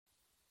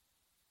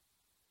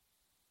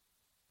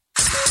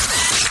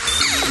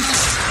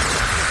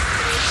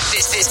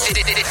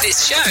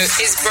This show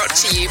is brought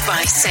to you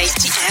by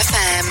Safety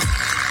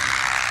FM.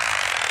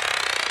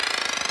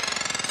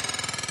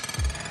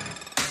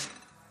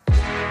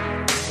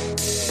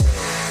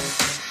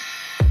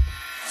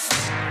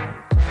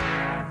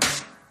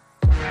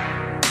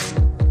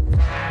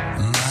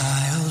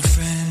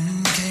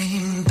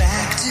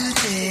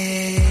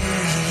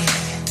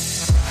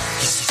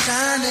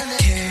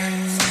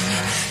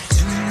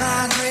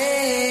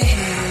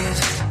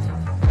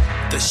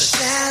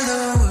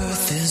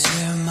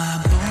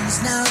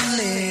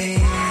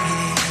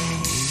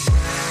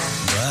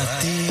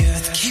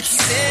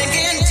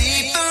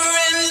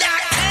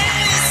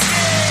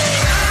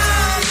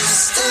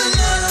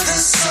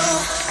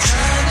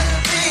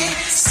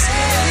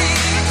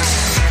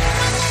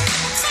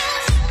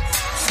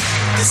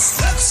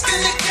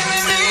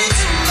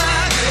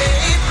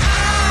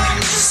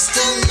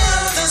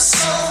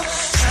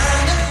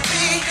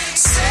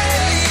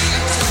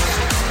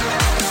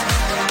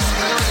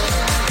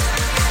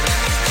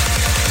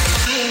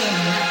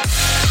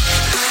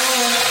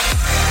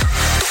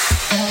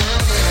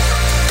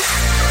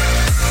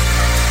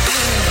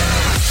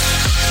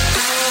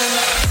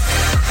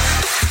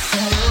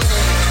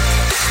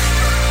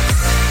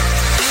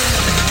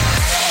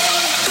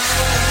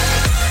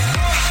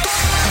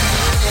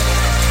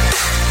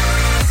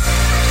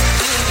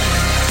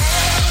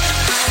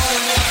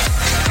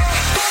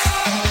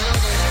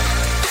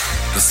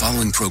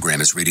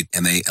 Program is rated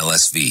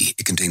MA-LSV.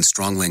 It contains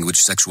strong language,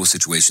 sexual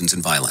situations,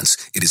 and violence.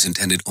 It is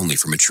intended only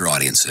for mature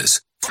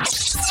audiences. Finally,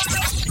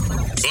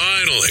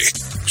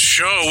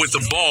 show with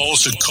the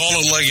balls to call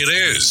it like it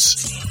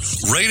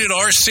is. Rated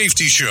R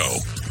Safety Show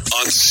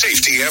on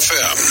Safety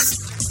FM.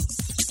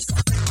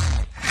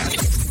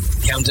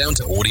 Countdown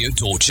to audio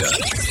torture.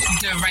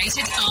 The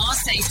Rated R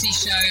Safety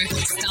Show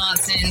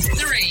starts in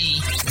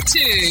 3,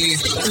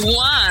 2,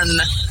 1.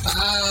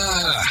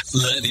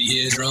 Let the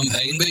eardrum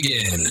pain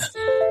begin.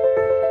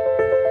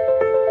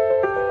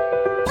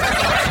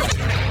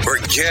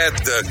 Forget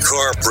the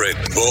corporate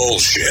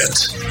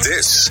bullshit.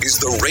 This is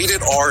the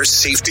Rated R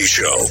Safety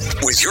Show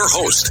with your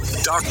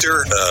host,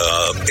 Dr.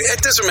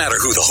 It doesn't matter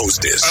who the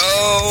host is.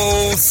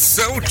 Oh,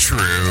 so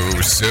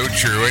true. So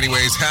true.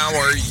 Anyways, how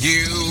are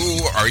you?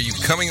 Are you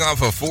coming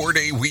off a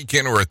 4-day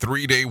weekend or a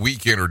 3-day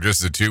weekend or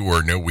just a 2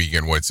 or no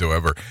weekend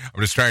whatsoever?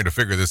 I'm just trying to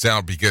figure this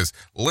out because,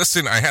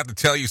 listen, I have to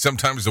tell you,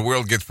 sometimes the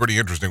world gets pretty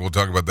interesting. We'll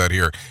talk about that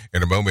here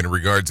in a moment in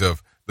regards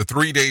of the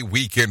 3-day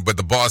weekend, but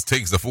the boss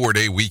takes the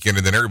 4-day weekend,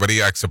 and then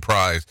everybody acts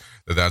surprised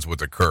that that's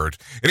what's occurred.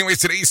 Anyways,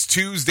 today's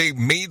Tuesday,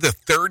 May the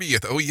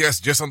 30th. Oh,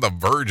 yes, just on the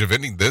verge of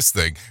ending this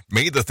thing.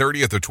 May the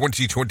 30th of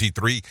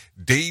 2023,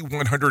 day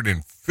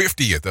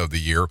 150th of the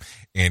year,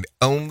 and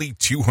only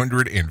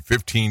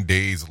 215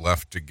 days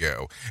left to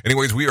go.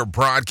 Anyways, we are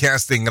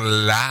broadcasting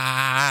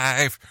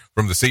live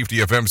from the Safety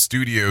FM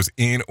studios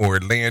in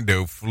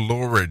Orlando,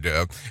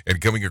 Florida, and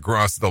coming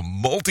across the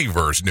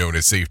multiverse known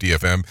as Safety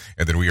FM,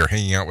 and then we are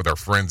hanging out with our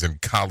friends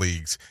and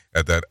colleagues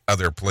at that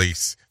other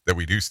place that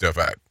we do stuff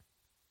at.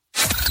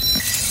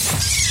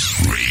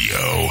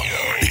 Radio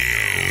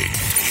Big.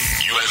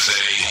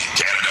 USA,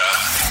 Canada,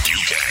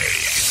 UK.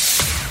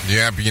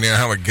 Yep, you know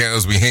how it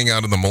goes. We hang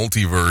out in the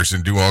multiverse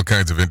and do all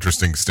kinds of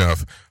interesting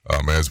stuff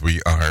as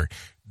we are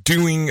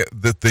doing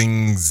the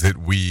things that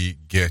we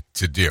get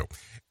to do.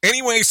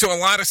 Anyway, so a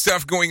lot of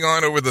stuff going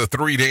on over the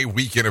 3-day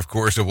weekend, of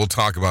course, so we'll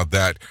talk about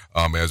that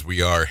as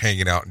we are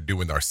hanging out and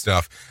doing our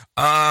stuff.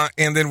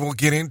 And then we'll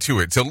get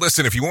into it. So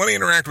listen, if you want to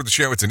interact with the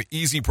show, it's an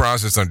easy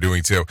process on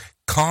doing so.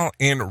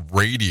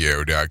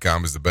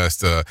 Callinradio.com is the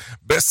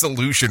best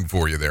solution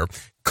for you there.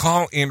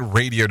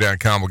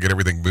 Callinradio.com will get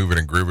everything moving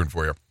and grooving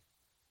for you.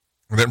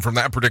 And then from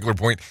that particular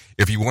point,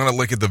 if you want to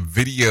look at the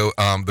video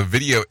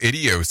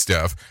idio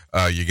stuff,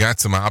 you got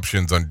some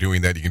options on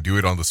doing that. You can do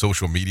it on the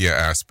social media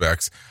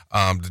aspects,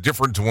 the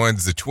different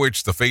ones, the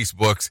Twitch, the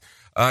Facebooks,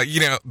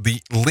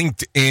 the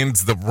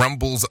LinkedIn's, the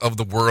Rumbles of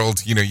the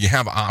world. You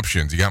have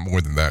options. You got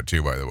more than that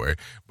too, by the way.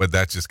 But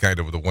that's just kind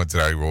of the ones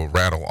that I will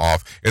rattle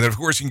off. And then, of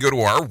course, you can go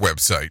to our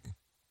website.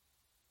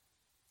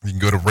 You can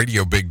go to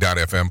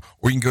radiobig.fm,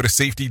 or you can go to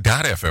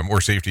safety.fm or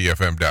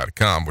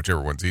safetyfm.com,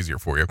 whichever one's easier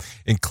for you,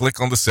 and click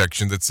on the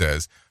section that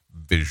says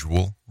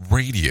Visual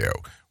Radio.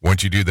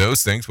 Once you do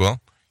those things,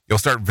 well, you'll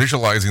start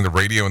visualizing the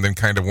radio and then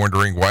kind of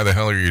wondering why the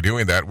hell are you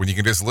doing that when you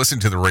can just listen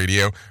to the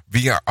radio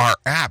via our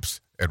apps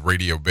at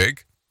Radio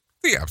Big.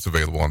 The app's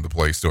available on the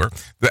Play Store.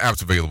 The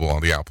app's available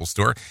on the Apple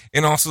Store.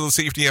 And also the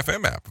Safety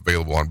FM app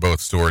available on both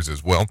stores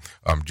as well.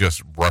 I'm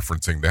just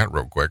referencing that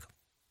real quick.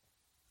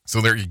 So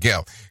there you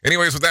go.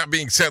 Anyways, with that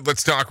being said,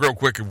 let's talk real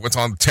quick of what's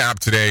on tap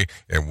today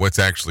and what's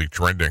actually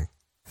trending.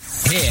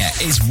 Here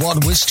is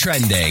what was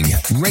trending.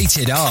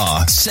 Rated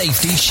R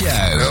Safety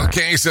Show.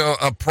 Okay, so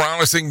a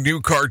promising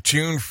new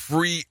cartoon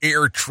free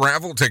air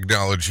travel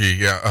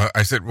technology.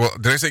 I said, well,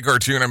 did I say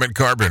cartoon? I meant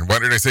carbon. Why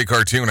did I say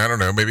cartoon? I don't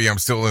know. Maybe I'm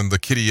still in the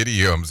kitty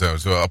idiom zone.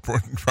 So a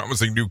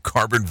promising new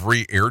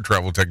carbon-free air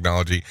travel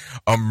technology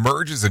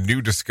emerges. A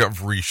new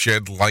discovery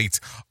shed light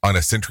on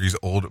a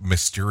centuries-old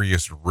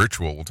mysterious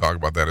ritual. We'll talk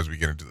about that as we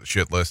get into the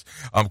shit list.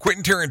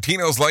 Quentin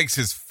Tarantino likes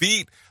his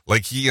feet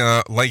like he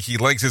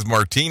likes his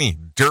martini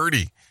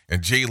dirty.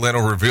 And Jay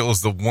Leno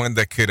reveals the one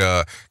that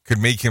could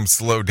make him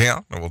slow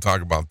down. And we'll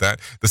talk about that.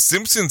 The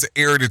Simpsons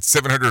aired its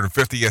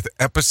 750th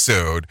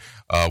episode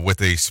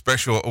with a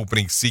special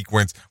opening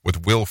sequence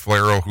with Will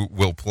Ferrell, who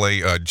will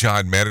play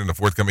John Madden in the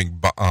forthcoming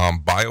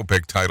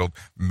biopic titled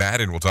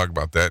Madden. We'll talk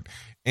about that.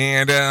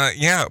 And,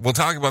 we'll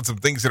talk about some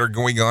things that are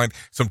going on,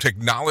 some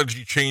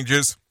technology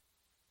changes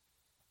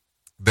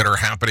that are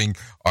happening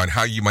on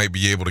how you might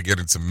be able to get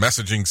in some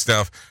messaging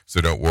stuff. So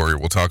don't worry.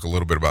 We'll talk a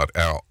little bit about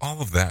all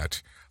of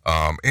that.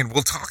 And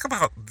we'll talk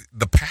about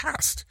the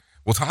past.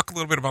 We'll talk a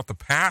little bit about the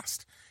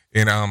past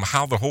and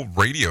how the whole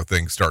radio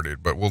thing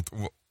started. But we'll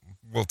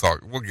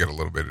get a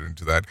little bit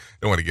into that. I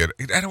don't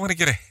want to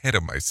get ahead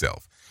of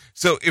myself.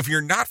 So if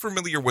you're not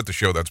familiar with the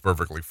show, that's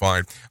perfectly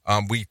fine.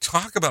 We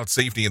talk about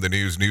safety in the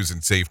news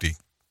and safety.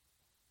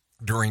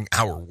 During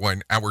hour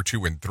 1, hour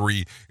 2, and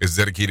 3 is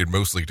dedicated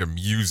mostly to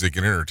music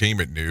and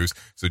entertainment news.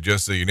 So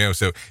just so you know,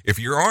 so if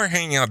you are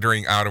hanging out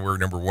during hour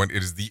number 1, it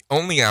is the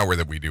only hour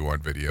that we do on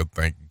video.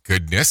 Thank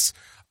goodness.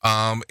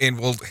 And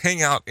we'll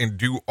hang out and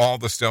do all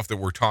the stuff that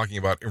we're talking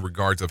about in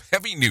regards of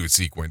heavy news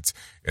sequence,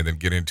 and then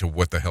get into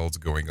what the hell's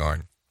going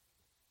on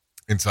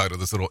inside of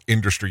this little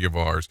industry of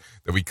ours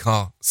that we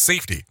call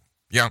safety.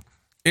 Yeah,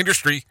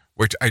 industry,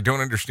 which I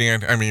don't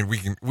understand. I mean,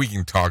 we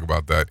can talk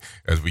about that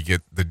as we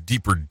get the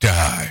deeper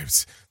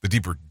dives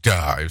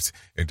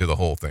into the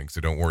whole thing.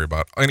 So don't worry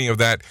about any of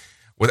that.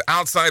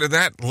 Outside of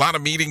that, a lot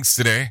of meetings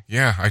today.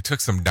 Yeah, I took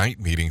some night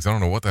meetings. I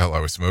don't know what the hell I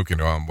was smoking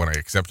when I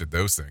accepted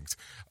those things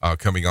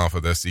coming off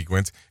of this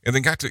sequence. And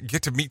then got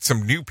to meet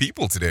some new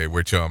people today,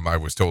 which I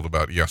was told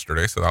about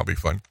yesterday. So that'll be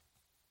fun.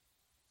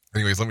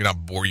 Anyways, let me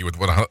not bore you with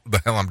what the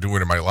hell I'm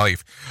doing in my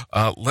life.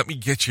 Let me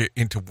get you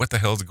into what the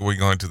hell's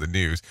going on to the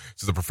news.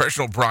 So the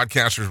professional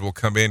broadcasters will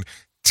come in,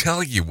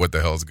 tell you what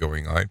the hell's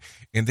going on,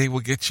 and they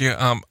will get you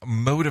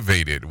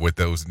motivated with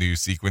those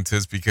news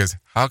sequences, because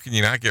how can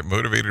you not get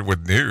motivated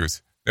with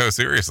news? No,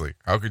 seriously,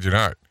 how could you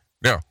not?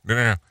 No.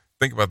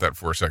 Think about that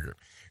for a second.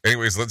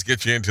 Anyways, let's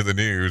get you into the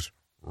news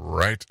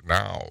right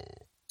now.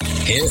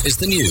 Here is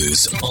the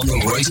news on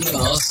the Rated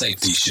R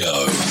Safety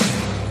Show.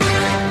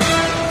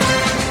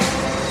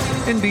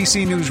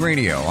 NBC News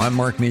Radio, I'm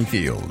Mark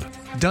Mayfield.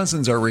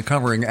 Dozens are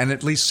recovering and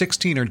at least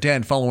 16 are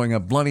dead following a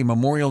bloody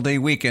Memorial Day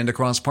weekend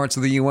across parts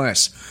of the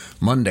U.S.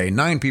 Monday,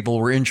 9 people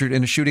were injured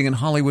in a shooting in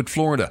Hollywood,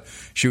 Florida.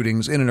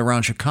 Shootings in and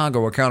around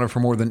Chicago accounted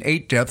for more than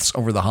 8 deaths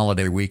over the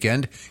holiday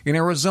weekend. In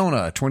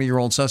Arizona, a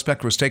 20-year-old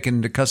suspect was taken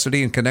into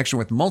custody in connection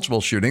with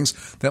multiple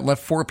shootings that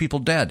left 4 people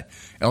dead.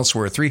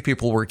 Elsewhere, 3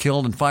 people were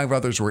killed and 5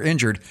 others were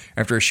injured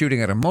after a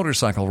shooting at a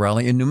motorcycle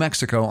rally in New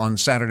Mexico on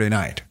Saturday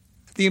night.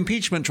 The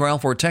impeachment trial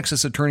for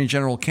Texas Attorney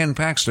General Ken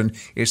Paxton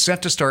is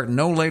set to start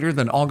no later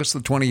than August the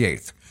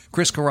 28th.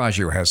 Chris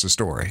Coraggio has the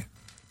story.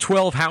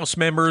 12 House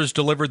members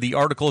delivered the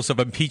articles of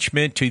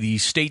impeachment to the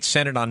state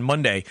Senate on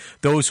Monday.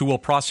 Those who will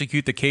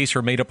prosecute the case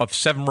are made up of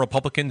 7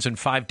 Republicans and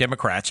 5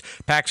 Democrats.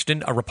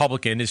 Paxton, a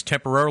Republican, is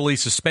temporarily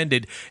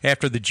suspended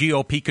after the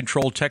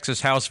GOP-controlled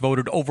Texas House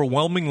voted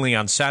overwhelmingly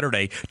on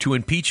Saturday to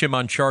impeach him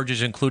on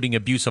charges including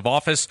abuse of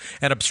office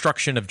and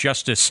obstruction of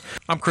justice.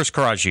 I'm Chris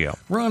Coraggio.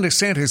 Ron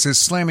DeSantis is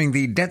slamming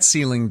the debt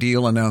ceiling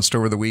deal announced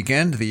over the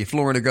weekend. The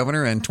Florida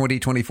governor and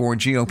 2024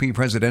 GOP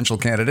presidential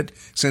candidate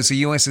says the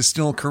U.S. is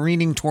still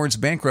careening towards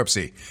bankruptcy.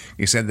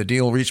 He said the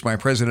deal reached by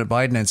President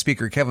Biden and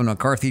Speaker Kevin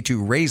McCarthy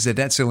to raise the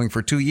debt ceiling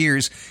for 2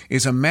 years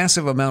is a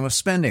massive amount of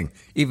spending,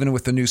 even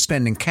with the new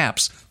spending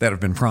caps that have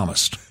been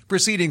promised.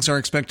 Proceedings are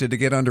expected to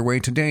get underway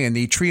today in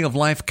the Tree of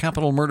Life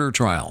capital murder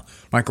trial.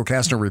 Michael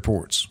Kastner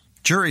reports.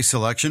 Jury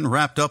selection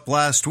wrapped up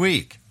last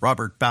week.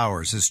 Robert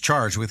Bowers is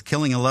charged with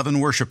killing 11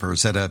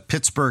 worshipers at a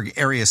Pittsburgh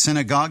area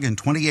synagogue in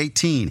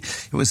 2018.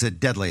 It was the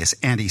deadliest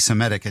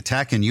anti-Semitic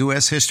attack in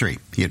U.S. history.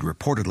 He had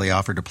reportedly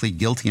offered to plead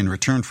guilty in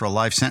return for a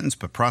life sentence,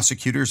 but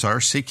prosecutors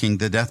are seeking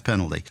the death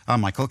penalty. I'm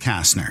Michael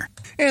Kastner.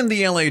 And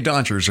the L.A.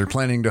 Dodgers are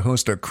planning to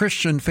host a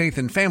Christian Faith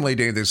and Family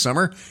Day this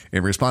summer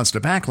in response to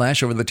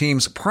backlash over the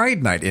team's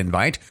Pride Night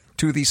invite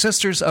to the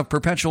Sisters of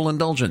Perpetual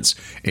Indulgence,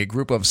 a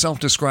group of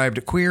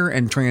self-described queer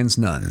and trans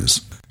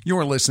nuns.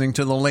 You're listening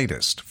to the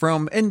latest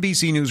from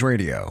NBC News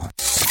Radio.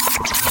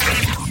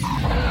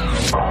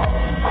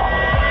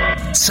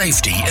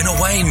 Safety in a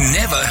way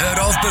never heard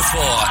of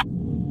before.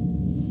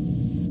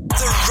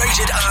 The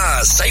Rated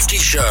R Safety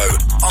Show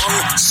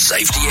on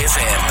Safety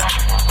FM.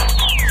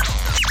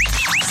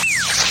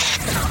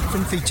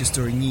 From Feature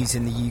Story News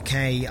in the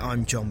UK,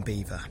 I'm John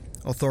Beaver.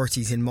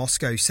 Authorities in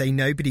Moscow say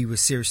nobody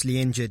was seriously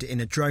injured in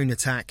a drone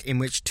attack in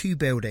which 2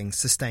 buildings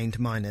sustained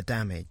minor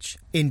damage.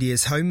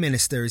 India's Home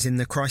Minister is in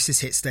the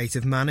crisis-hit state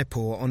of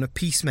Manipur on a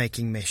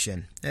peacemaking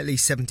mission. At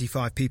least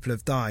 75 people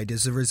have died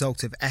as a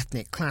result of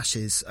ethnic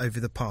clashes over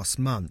the past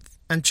month.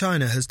 And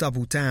China has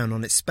doubled down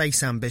on its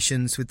space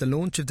ambitions with the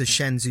launch of the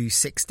Shenzhou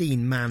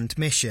 16 manned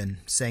mission,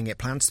 saying it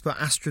plans to put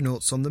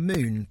astronauts on the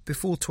moon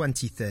before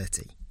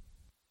 2030.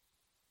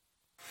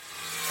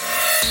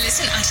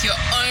 Listen at your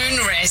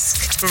own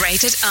risk.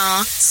 Rated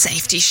R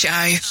Safety Show.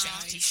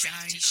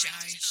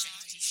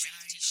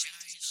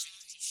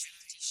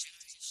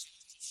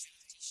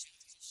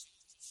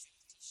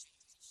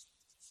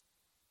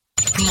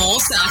 More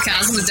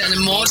sarcasm than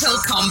a Mortal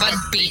Kombat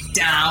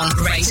beatdown.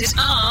 Rated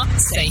R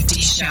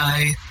Safety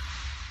Show.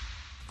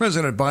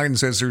 President Biden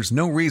says there's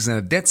no reason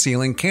a debt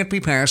ceiling can't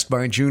be passed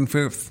by June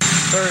 5th.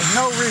 There is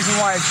no reason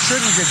why it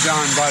shouldn't get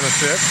done by the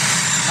 5th.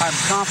 I'm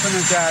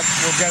confident that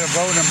we'll get a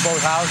vote in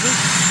both houses,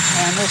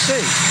 and we'll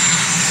see.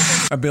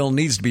 A bill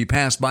needs to be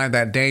passed by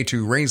that day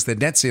to raise the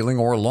debt ceiling,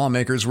 or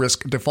lawmakers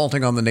risk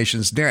defaulting on the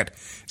nation's debt.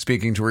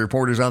 Speaking to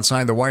reporters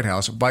outside the White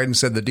House, Biden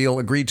said the deal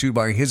agreed to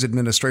by his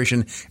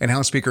administration and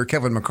House Speaker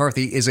Kevin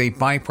McCarthy is a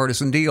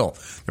bipartisan deal.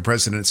 The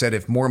president said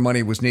if more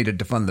money was needed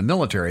to fund the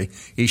military,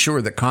 he's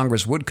sure that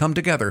Congress would come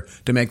together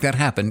to make that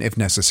happen if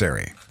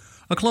necessary.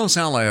 A close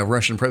ally of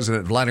Russian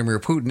President Vladimir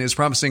Putin is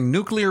promising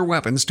nuclear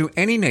weapons to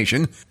any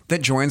nation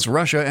that joins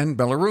Russia and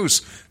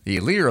Belarus. The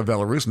leader of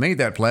Belarus made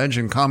that pledge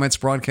in comments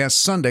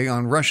broadcast Sunday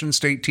on Russian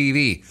state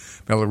TV.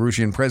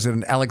 Belarusian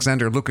President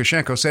Alexander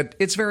Lukashenko said,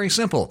 "It's very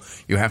simple.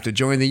 You have to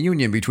join the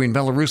union between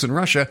Belarus and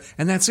Russia,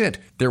 and that's it.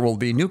 There will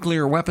be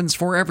nuclear weapons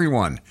for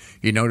everyone."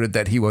 He noted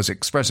that he was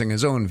expressing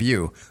his own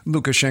view.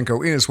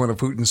 Lukashenko is one of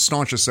Putin's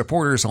staunchest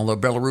supporters, although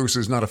Belarus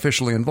is not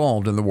officially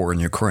involved in the war in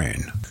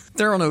Ukraine.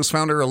 Theranos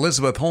founder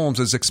Elizabeth Holmes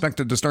is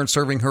expected to start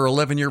serving her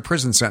 11-year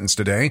prison sentence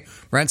today.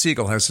 Brad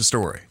Siegel has the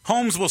story.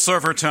 Holmes will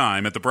serve her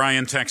time at the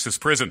Bryan, Texas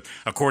prison.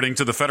 According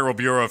to the Federal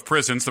Bureau of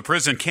Prisons, the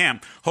prison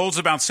camp holds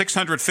about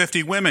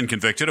 650 women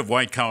convicted of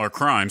white-collar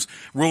crimes.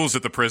 Rules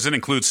at the prison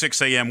include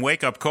 6 a.m.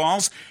 wake-up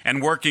calls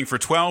and working for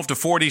 12 to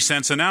 40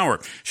 cents an hour.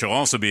 She'll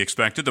also be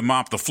expected to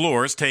mop the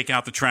floors, take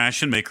out the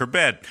trash, and make her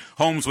bed.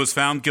 Holmes was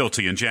found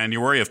guilty in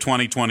January of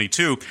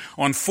 2022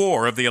 on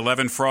 4 of the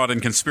 11 fraud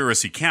and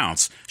conspiracy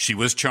counts she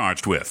was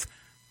charged with.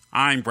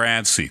 I'm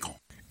Brad Siegel.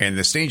 And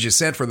the stage is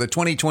set for the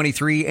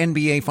 2023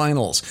 NBA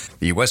Finals.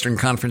 The Western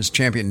Conference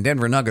champion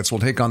Denver Nuggets will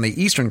take on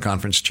the Eastern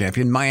Conference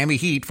champion Miami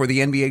Heat for the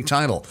NBA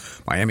title.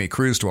 Miami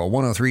cruised to a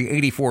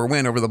 103-84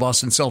 win over the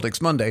Boston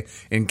Celtics Monday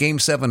in Game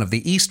 7 of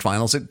the East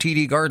Finals at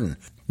TD Garden.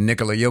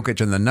 Nikola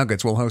Jokic and the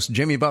Nuggets will host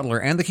Jimmy Butler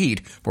and the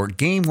Heat for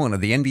Game 1 of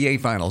the NBA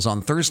Finals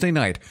on Thursday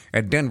night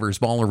at Denver's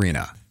Ball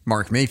Arena.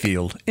 Mark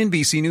Mayfield,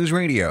 NBC News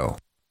Radio.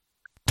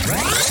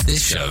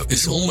 This show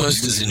is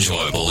almost as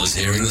enjoyable as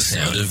hearing the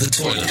sound of the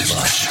toilet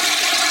flush.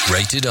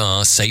 Rated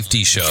R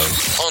Safety Show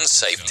on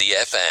Safety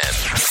FM.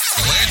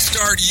 Let's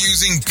start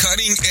using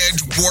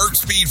cutting-edge warp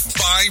speed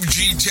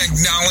 5G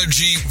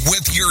technology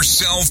with your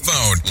cell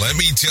phone. Let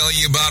me tell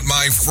you about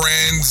my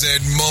friends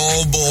at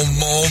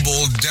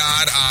mobile.io.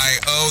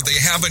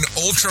 They have an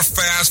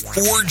ultra-fast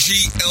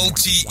 4G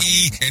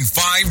LTE and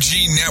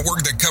 5G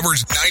network that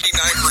covers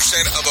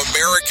 99% of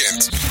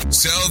Americans.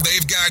 So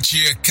they've got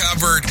you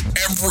covered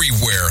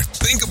everywhere.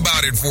 Think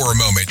about it for a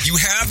moment. You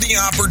have the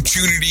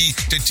opportunity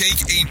to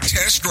take a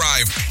test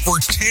drive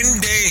for 10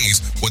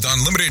 days with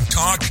unlimited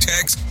talk,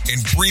 text, and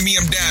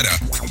premium data.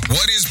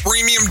 What is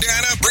premium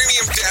data?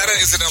 Premium data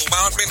is an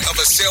allotment of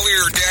a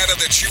cellular data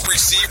that you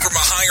receive from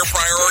a higher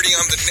priority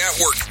on the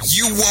network.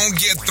 You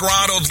won't get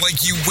throttled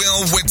like you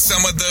will with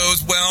some of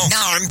those, well,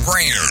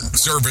 non-brand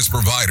service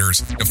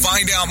providers. To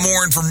find out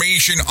more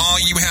information, all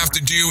you have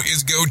to do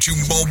is go to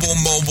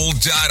mobile.io.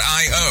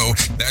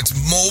 That's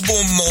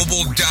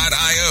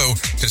mobile.io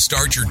to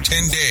start your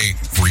 10-day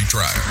free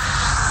trial.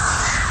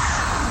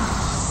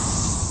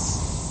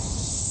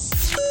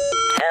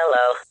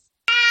 Hello.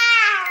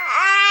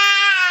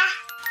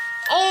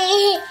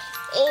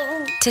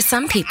 To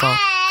some people,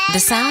 the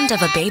sound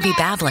of a baby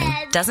babbling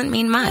doesn't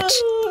mean much.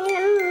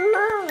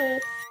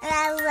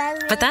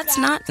 But that's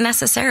not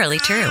necessarily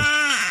true.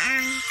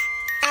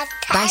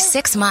 By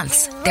 6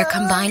 months, they're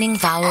combining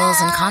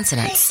vowels and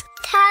consonants.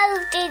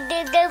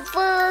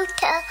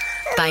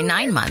 By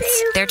 9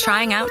 months, they're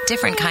trying out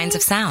different kinds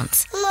of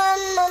sounds.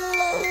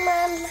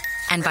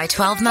 And by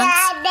 12 months,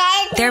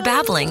 their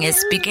babbling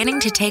is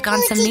beginning to take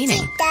on some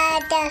meaning.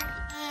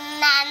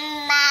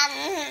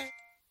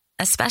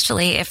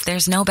 Especially if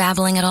there's no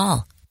babbling at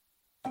all.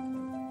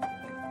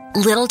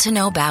 Little to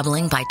no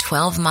babbling by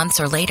 12 months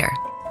or later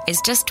is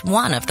just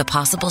one of the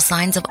possible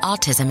signs of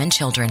autism in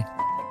children.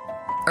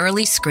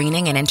 Early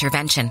screening and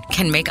intervention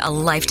can make a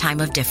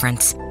lifetime of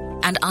difference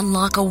and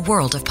unlock a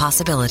world of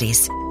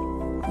possibilities.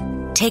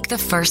 Take the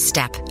first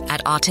step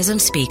at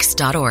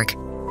autismspeaks.org.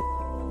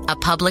 A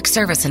public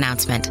service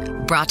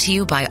announcement brought to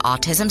you by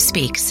Autism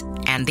Speaks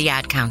and the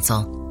Ad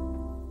Council.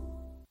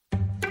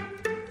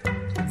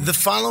 The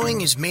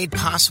following is made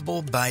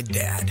possible by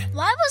Dad.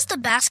 Why was the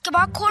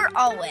basketball court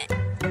all wet?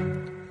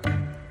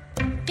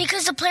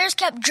 Because the players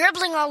kept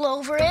dribbling all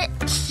over it.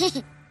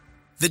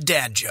 The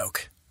dad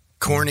joke.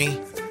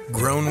 Corny,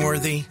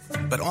 groan-worthy,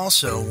 but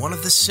also one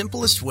of the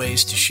simplest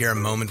ways to share a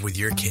moment with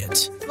your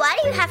kids. Why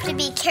do you have to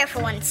be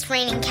careful when it's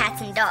raining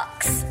cats and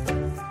dogs?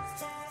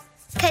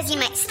 Because you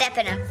might step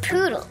in a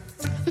poodle.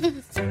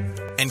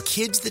 And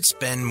kids that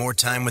spend more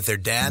time with their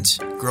dads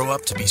grow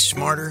up to be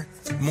smarter,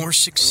 more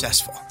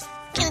successful.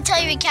 Can I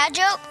tell you a cat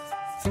joke?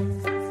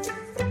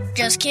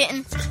 Just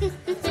kidding.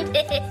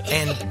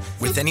 And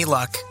with any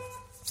luck,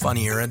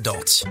 funnier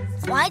adults.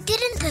 Why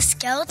didn't the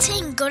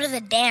skeleton go to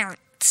the dance?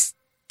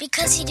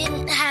 Because he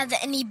didn't have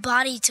any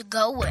body to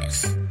go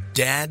with.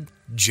 Dad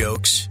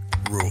jokes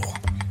rule.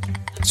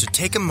 So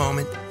take a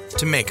moment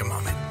to make a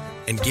moment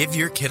and give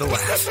your kid a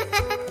laugh.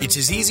 It's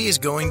as easy as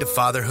going to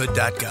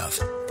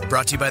fatherhood.gov.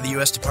 Brought to you by the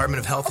U.S. Department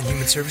of Health and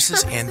Human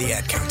Services and the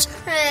Ad Council.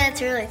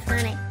 That's really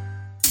funny.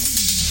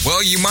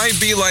 Well, you might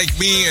be like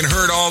me and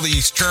heard all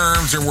these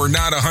terms and we're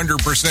not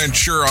 100%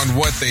 sure on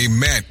what they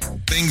meant.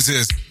 Things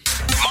is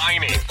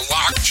mining,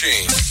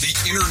 blockchain, the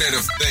Internet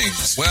of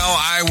Things. Well,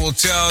 I will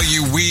tell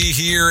you, we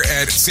here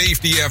at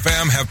Safety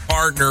FM have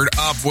partnered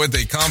up with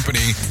a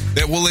company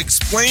that will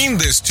explain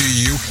this to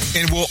you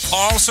and will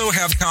also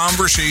have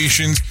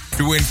conversations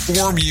to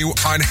inform you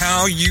on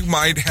how you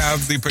might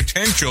have the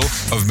potential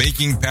of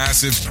making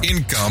passive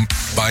income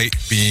by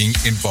being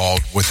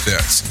involved with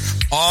this.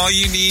 All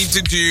you need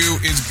to do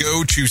is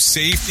go to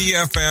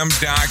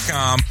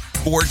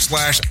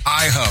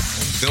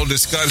safetyfm.com/iHub. They'll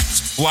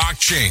discuss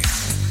blockchain.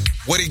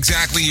 What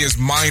exactly is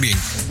mining?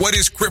 What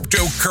is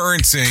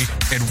cryptocurrency?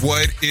 And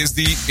what is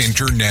the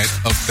Internet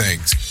of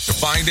Things? To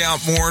find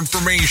out more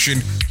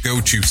information, go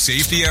to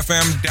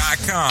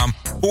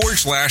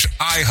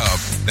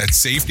safetyfm.com/iHub.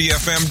 That's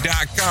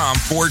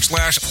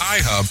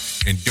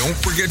safetyfm.com/iHub. And don't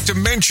forget to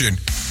mention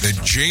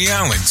that Jay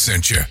Allen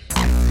sent you.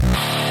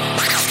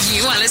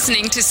 You are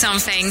listening to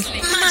something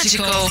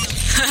magical.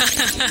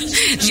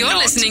 You're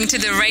listening to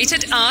the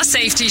Rated R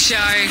Safety Show.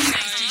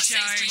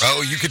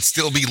 Oh, you could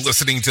still be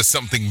listening to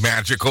something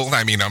magical.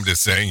 I mean, I'm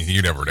just saying,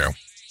 you never know.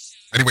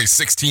 Anyway,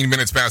 16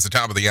 minutes past the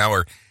top of the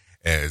hour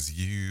as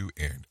you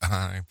and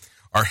I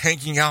are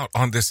hanging out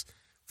on this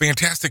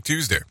fantastic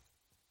Tuesday.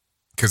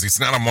 Because it's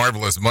not a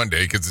marvelous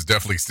Monday, because it's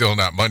definitely still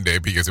not Monday,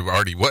 because it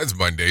already was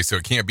Monday, so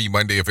it can't be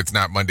Monday if it's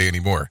not Monday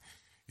anymore.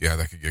 Yeah,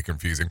 that could get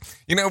confusing.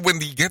 You know,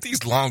 when you get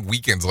these long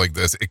weekends like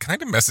this, it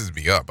kind of messes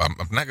me up. I'm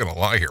not going to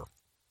lie here.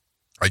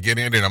 I get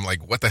in and I'm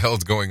like, what the hell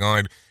is going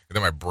on? And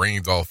then my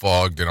brain's all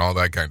fogged and all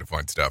that kind of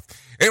fun stuff.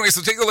 Anyway, so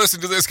take a listen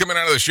to this coming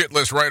out of the shit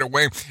list right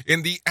away.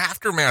 In the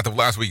aftermath of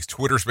last week's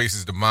Twitter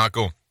Spaces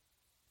debacle,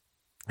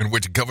 in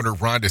which Governor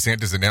Ron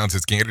DeSantis announced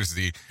his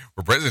candidacy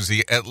for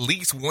presidency, at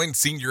least one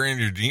senior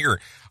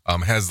engineer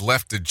has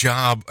left the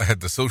job at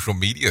the social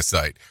media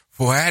site.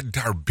 Fuad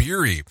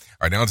Darbiri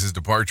announced his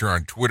departure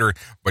on Twitter,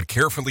 but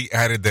carefully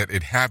added that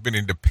it happened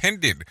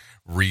independent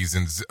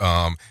reasons.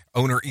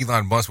 Owner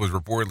Elon Musk was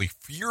reportedly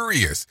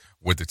furious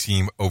with the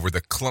team over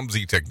the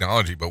clumsy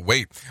technology. But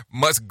wait,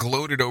 Musk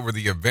gloated over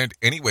the event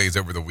anyways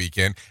over the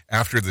weekend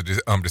after the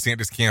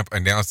DeSantis camp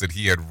announced that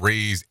he had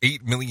raised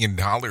 $8 million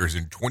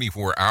in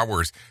 24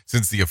 hours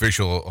since the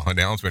official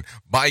announcement.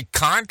 By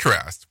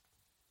contrast,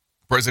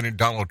 President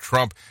Donald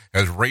Trump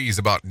has raised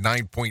about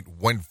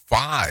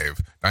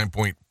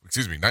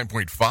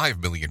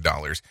 $9.5 million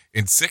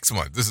in 6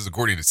 months. This is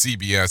according to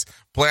CBS,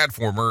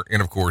 platformer,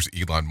 and of course,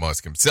 Elon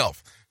Musk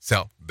himself.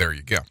 So there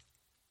you go.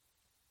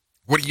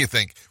 What do you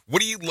think?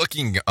 What are you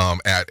looking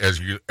at as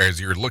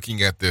you're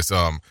looking at this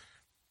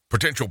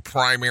potential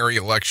primary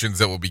elections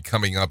that will be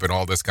coming up and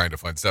all this kind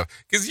of fun stuff?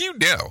 Because you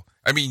know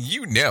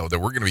that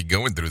we're going to be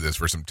going through this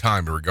for some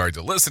time in regards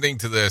to listening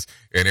to this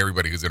and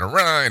everybody who's going to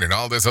run and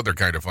all this other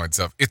kind of fun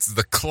stuff. It's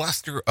the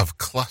cluster of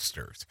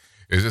clusters.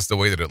 It's just the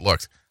way that it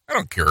looks. I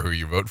don't care who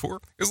you vote for,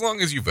 as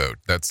long as you vote.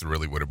 That's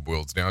really what it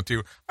boils down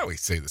to. I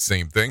always say the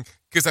same thing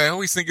because I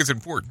always think it's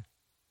important.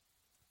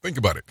 Think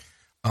about it.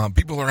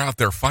 People are out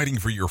there fighting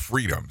for your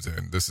freedoms,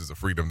 and this is a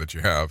freedom that you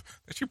have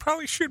that you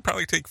should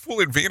take full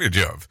advantage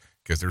of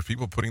because there's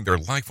people putting their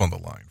life on the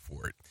line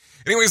for it.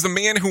 Anyways, the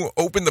man who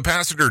opened the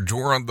passenger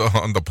door on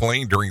the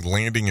plane during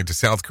landing into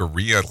South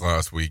Korea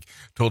last week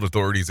told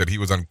authorities that he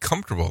was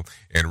uncomfortable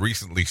and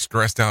recently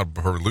stressed out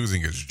for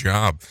losing his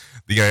job.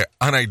 The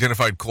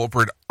unidentified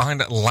culprit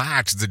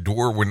unlatched the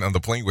door when the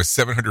plane was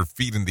 700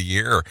 feet in the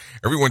air.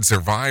 Everyone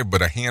survived,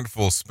 but a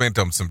handful spent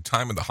some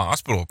time in the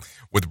hospital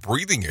with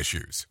breathing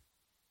issues.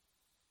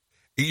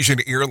 Asian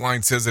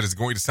Airlines says that it's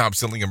going to stop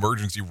selling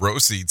emergency row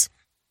seats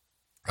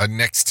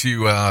next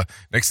to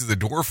the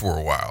door for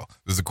a while.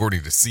 This is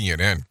according to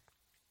CNN.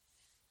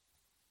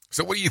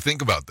 So what do you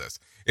think about this?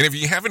 And if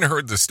you haven't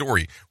heard the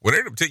story, what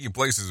ended up taking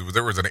place is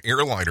there was an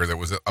airliner that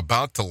was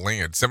about to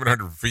land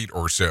 700 feet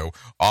or so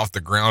off the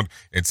ground,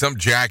 and some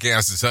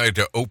jackass decided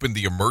to open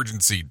the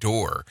emergency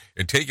door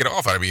and take it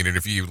off. I mean, and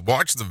if you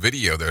watch the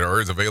video that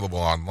is available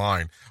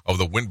online of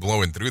the wind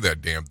blowing through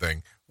that damn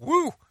thing,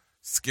 woo,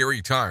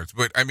 scary times.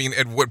 But I mean,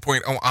 at what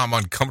point, I'm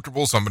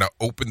uncomfortable, so I'm going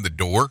to open the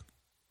door?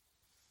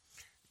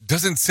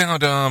 doesn't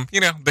sound,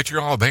 that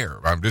you're all there.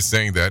 I'm just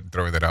saying that,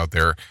 throwing that out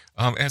there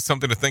as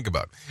something to think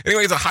about.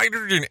 Anyways, a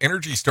hydrogen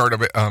energy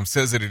startup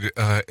says that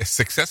it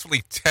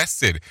successfully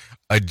tested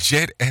a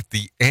jet at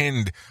the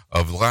end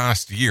of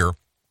last year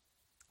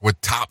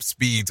with top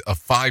speeds of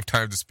 5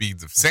 times the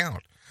speeds of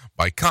sound.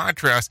 By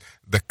contrast,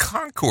 the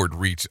Concorde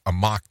reached a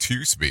Mach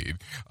 2 speed.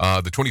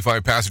 The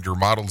 25-passenger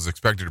model is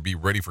expected to be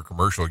ready for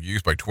commercial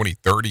use by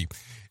 2030.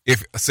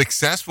 If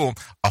successful,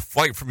 a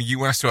flight from the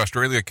U.S. to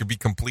Australia could be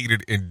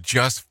completed in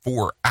just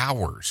 4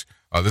 hours.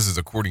 This is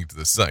according to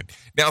the site.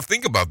 Now,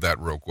 think about that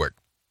real quick.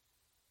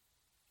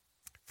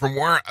 From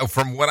what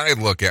I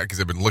look at, because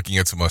I've been looking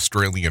at some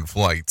Australian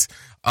flights,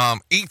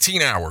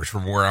 18 hours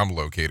from where I'm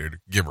located,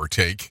 give or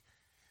take.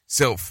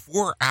 So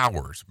 4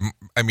 hours.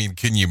 I mean,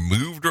 can you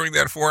move during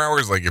that 4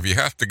 hours? Like, if you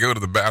have to go to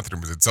the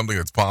bathroom, is it something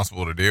that's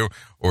possible to do?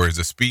 Or is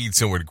the speed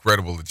so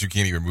incredible that you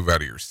can't even move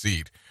out of your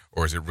seat?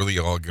 Or is it really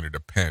all going to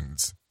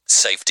depend?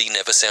 Safety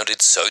never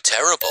sounded so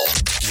terrible.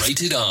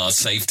 Rated R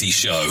Safety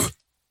Show.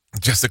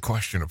 Just a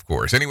question, of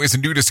course. Anyways, a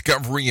new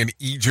discovery in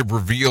Egypt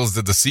reveals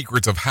that the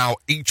secrets of how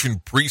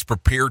ancient priests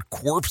prepared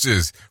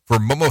corpses for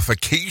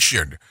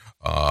mummification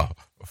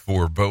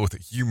for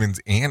both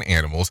humans and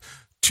animals.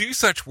 2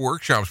 such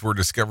workshops were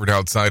discovered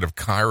outside of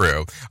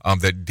Cairo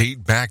that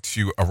date back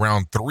to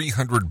around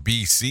 300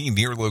 BC,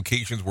 near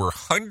locations where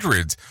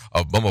hundreds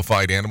of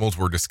mummified animals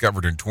were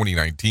discovered in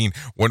 2019.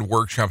 One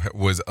workshop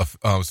was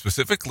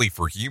specifically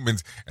for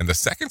humans, and the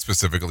second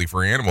specifically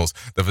for animals.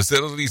 The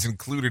facilities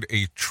included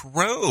a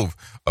trove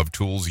of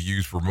tools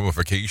used for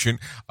mummification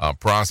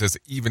process,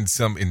 even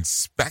some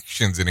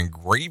inspections and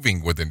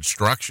engraving with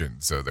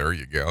instructions. So there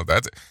you go.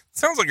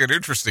 Sounds like an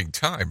interesting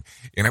time,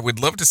 and I would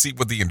love to see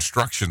what the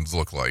instructions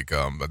look like.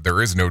 There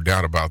is no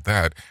doubt about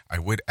that. I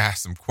would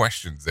ask some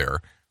questions there.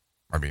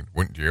 I mean,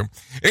 wouldn't you?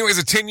 Anyways,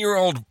 a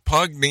 10-year-old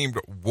pug named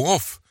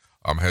Wolf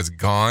has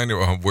gone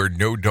where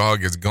no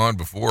dog has gone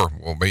before.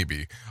 Well,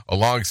 maybe.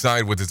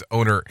 Alongside with his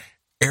owner,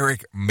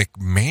 Eric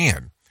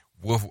McMahon.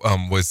 Wolf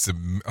was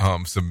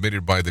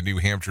submitted by the New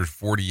Hampshire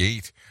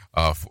 48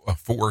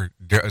 4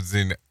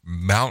 dozen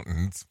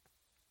mountains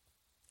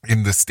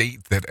in the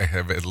state that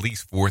have at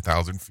least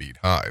 4,000 feet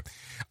high.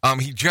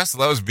 He just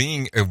loves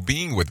being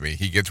with me.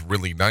 He gets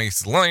really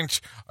nice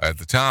lunch at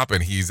the top,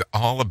 and he's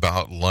all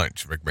about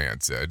lunch,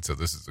 McMahon said. So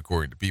this is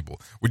according to people.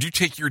 Would you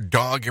take your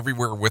dog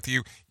everywhere with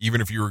you,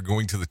 even if you were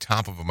going to the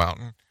top of a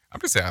mountain? I'm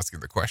just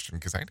asking the question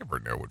because I never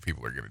know what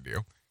people are going to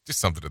do. Just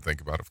something to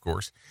think about, of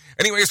course.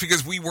 Anyways,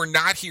 because we were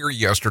not here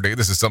yesterday,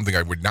 this is something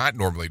I would not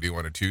normally do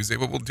on a Tuesday,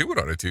 but we'll do it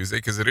on a Tuesday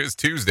because it is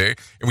Tuesday,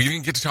 and we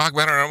didn't get to talk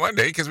about it on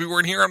Monday because we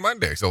weren't here on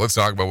Monday. So let's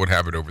talk about what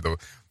happened over the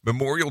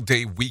Memorial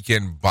Day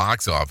weekend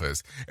box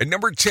office. At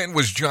number 10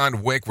 was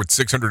John Wick with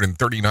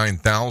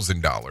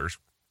 $639,000.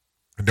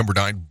 At number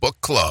 9, Book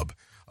Club,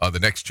 The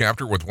Next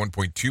Chapter with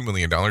 $1.2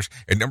 million.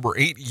 At number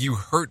 8, You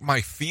Hurt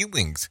My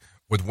Feelings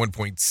with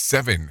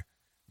 $1.7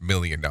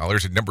 million.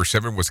 At number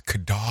 7 was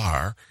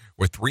Kadar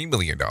with $3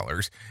 million.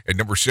 And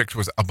number 6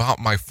 was About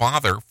My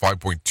Father,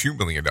 $5.2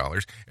 million.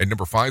 And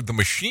number 5, The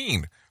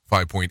Machine,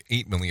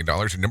 $5.8 million.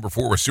 And number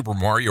 4 was Super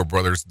Mario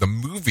Brothers, the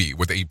movie,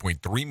 with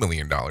 $8.3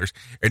 million.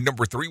 And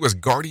number 3 was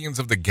Guardians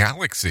of the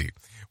Galaxy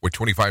with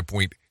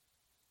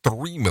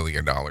 $25.3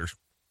 million.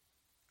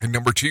 And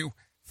number 2,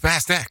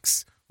 Fast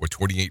X with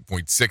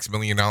 $28.6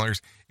 million.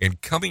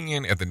 And coming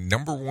in at the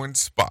number 1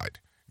 spot,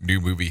 new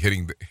movie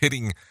hitting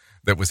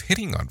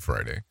on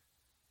Friday,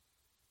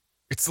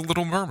 it's The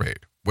Little Mermaid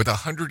with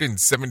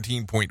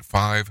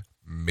 $117.5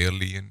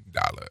 million.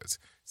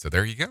 So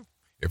there you go.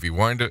 If you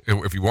wanted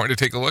to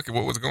take a look at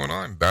what was going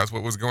on, that's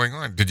what was going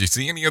on. Did you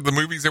see any of the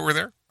movies that were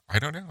there? I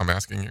don't know. I'm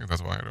asking you.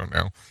 That's why I don't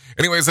know.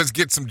 Anyways, let's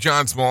get some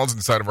John Smalls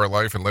inside of our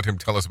life and let him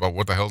tell us about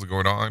what the hell's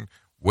going on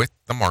with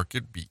the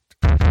Market Beat.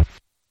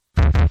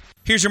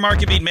 Here's your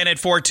Market Beat Minute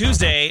for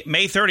Tuesday,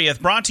 May 30th,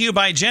 brought to you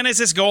by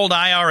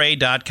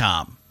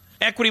GenesisGoldIRA.com.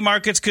 Equity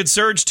markets could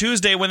surge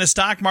Tuesday when the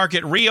stock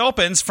market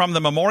reopens from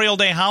the Memorial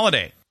Day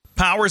holiday.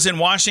 Powers in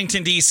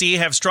Washington, D.C.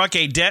 have struck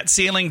a debt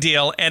ceiling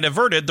deal and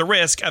averted the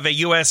risk of a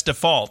U.S.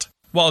 default.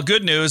 While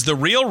good news, the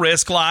real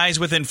risk lies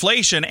with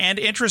inflation and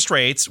interest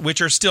rates,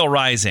 which are still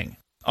rising.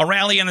 A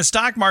rally in the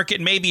stock market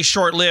may be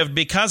short-lived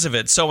because of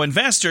it, so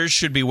investors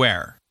should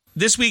beware.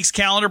 This week's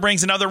calendar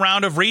brings another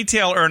round of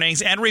retail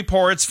earnings and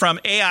reports from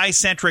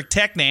AI-centric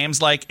tech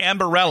names like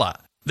Ambarella.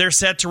 They're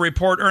set to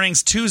report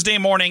earnings Tuesday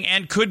morning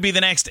and could be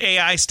the next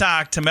AI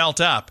stock to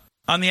melt up.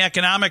 On the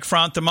economic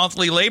front, the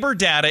monthly labor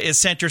data is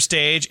center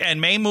stage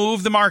and may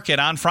move the market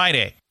on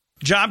Friday.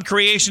 Job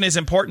creation is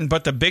important,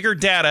 but the bigger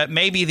data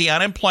may be the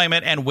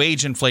unemployment and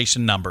wage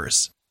inflation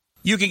numbers.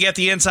 You can get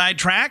the inside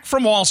track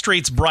from Wall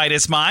Street's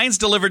brightest minds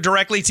delivered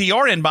directly to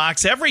your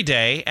inbox every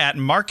day at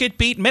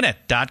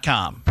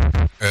MarketBeatMinute.com.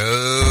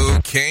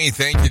 Okay,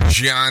 thank you,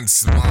 John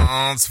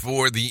Smalls,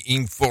 for the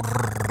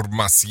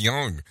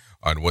information.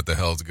 on what the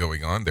hell's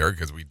going on there,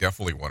 because we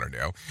definitely want to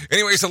know.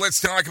 Anyway, so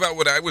let's talk about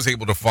what I was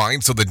able to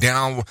find. So the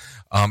Dow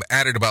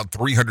added about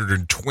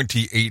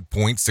 328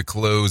 points to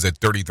close at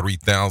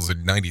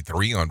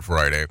 33,093 on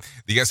Friday.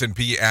 The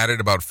S&P added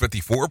about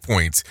 54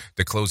 points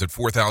to close at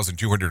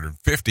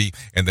 4,250,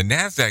 and the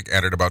Nasdaq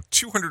added about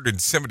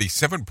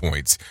 277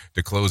 points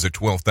to close at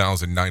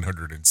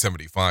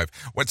 12,975.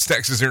 West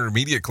Texas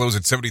Intermediate closed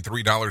at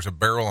 $73 a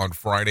barrel on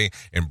Friday,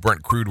 and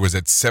Brent crude was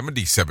at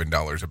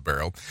 $77 a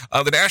barrel.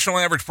 The national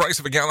average price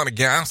of a gallon of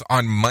gas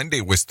on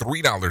Monday was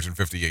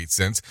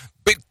 $3.58.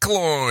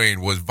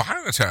 Bitcoin was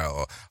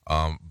volatile,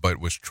 but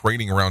was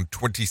trading around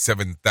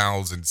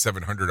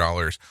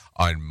 $27,700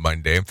 on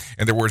Monday.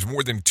 And there was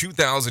more than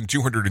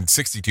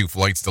 2,262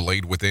 flights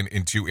delayed within,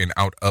 into, and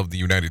out of the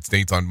United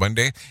States on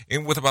Monday,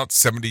 and with about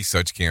 70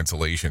 such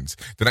cancellations.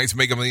 Tonight's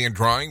Mega Million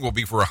drawing will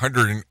be for a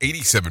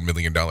 $187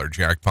 million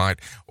jackpot,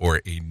 or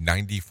a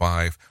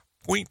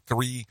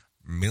 $95.3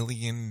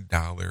 million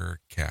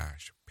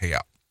cash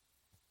payout.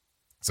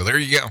 So there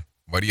you go.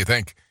 What do you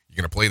think? You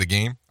going to play the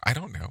game? I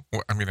don't know.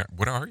 I mean,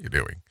 what are you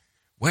doing?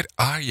 What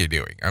are you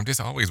doing? I'm just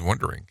always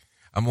wondering.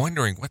 I'm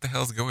wondering what the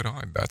hell's going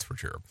on. That's for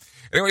sure.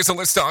 Anyway, so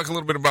let's talk a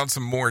little bit about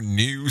some more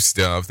new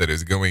stuff that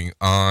is going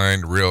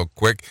on real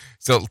quick.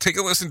 So take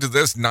a listen to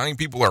this. 9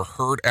 people are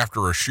hurt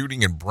after a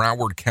shooting in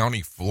Broward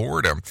County,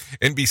 Florida.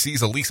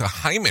 NBC's Elisa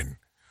Hyman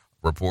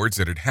reports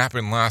that it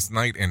happened last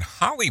night in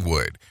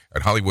Hollywood,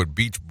 at Hollywood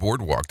Beach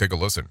Boardwalk. Take a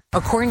listen.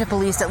 According to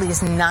police, at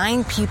least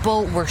 9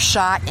 people were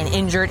shot and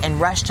injured and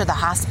rushed to the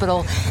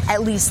hospital.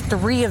 At least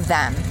 3 of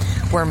them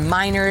were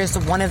minors,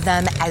 one of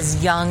them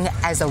as young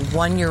as a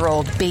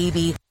 1-year-old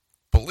baby.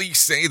 Police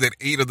say that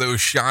 8 of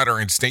those shot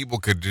are in stable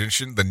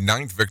condition. The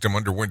 9th victim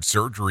underwent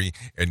surgery,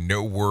 and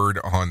no word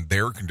on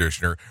their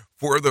conditioner.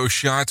 4 of those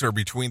shots are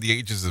between the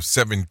ages of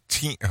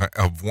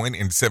 1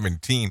 and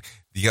 17.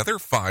 The other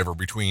 5 are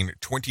between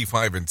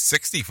 25 and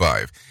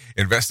 65.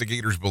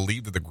 Investigators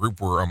believe that the group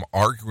were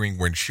arguing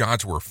when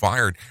shots were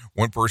fired.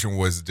 One person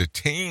was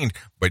detained,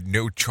 but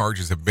no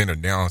charges have been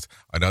announced.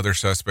 Another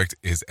suspect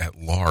is at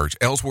large.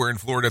 Elsewhere in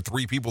Florida,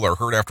 3 people are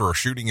hurt after a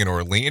shooting in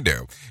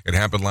Orlando. It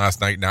happened last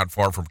night not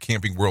far from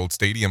Camping World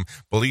Stadium.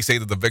 Police say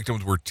that the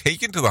victims were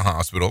taken to the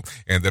hospital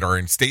and that are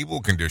in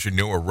stable condition.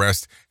 No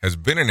arrest has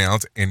been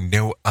announced and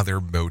no other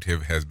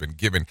motive has been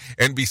given.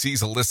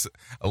 NBC's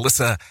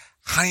Alyssa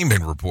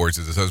Hyman reports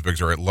that the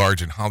suspects are at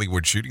large in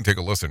Hollywood shooting. Take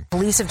a listen.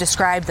 Police have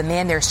described the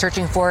man they're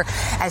searching for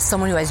as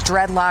someone who has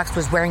dreadlocks,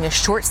 was wearing a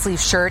short sleeve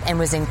shirt, and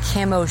was in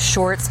camo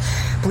shorts.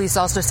 Police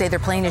also say they're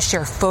planning to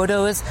share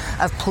photos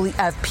of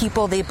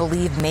people they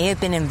believe may have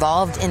been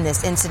involved in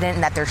this incident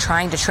and that they're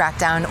trying to track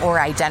down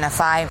or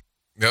identify.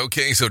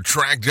 Okay, so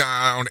track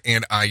down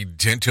and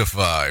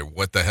identify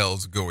what the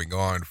hell's going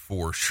on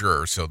for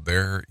sure. So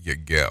there you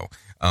go.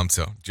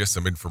 So just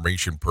some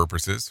information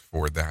purposes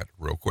for that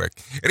real quick.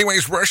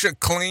 Anyways, Russia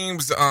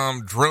claims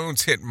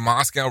drones hit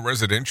Moscow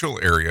residential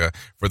area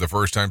for the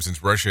first time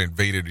since Russia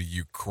invaded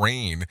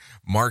Ukraine.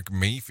 Mark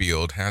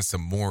Mayfield has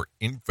some more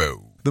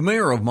info. The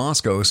mayor of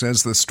Moscow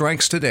says the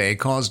strikes today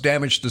caused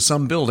damage to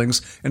some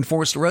buildings and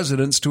forced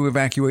residents to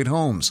evacuate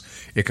homes.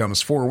 It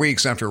comes 4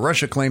 weeks after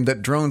Russia claimed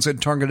that drones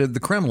had targeted the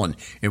Kremlin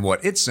in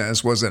what it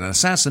says was an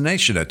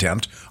assassination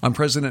attempt on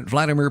President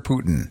Vladimir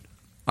Putin.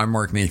 I'm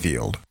Mark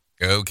Mayfield.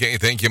 Okay,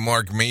 thank you,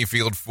 Mark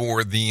Mayfield,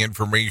 for the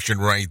information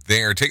right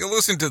there. Take a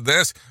listen to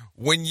this.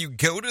 When you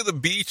go to the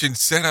beach and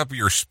set up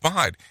your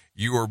spot,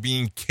 you are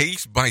being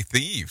cased by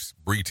thieves,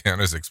 Bree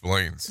Tennis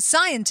explains.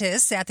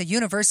 Scientists at the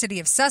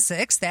University of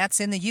Sussex, that's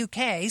in the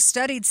UK,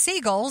 studied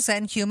seagulls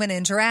and human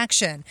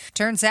interaction.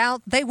 Turns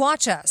out they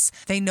watch us.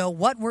 They know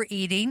what we're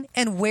eating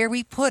and where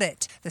we put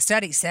it. The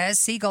study says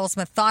seagulls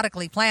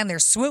methodically plan their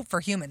swoop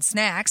for human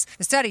snacks.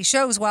 The study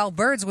shows while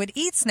birds would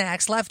eat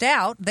snacks left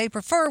out, they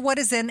prefer what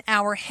is in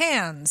our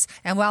hands.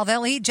 And while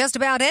they'll eat just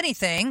about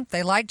anything,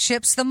 they like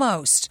chips the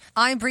most.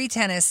 I'm Bree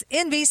Tennis,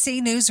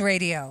 NBC News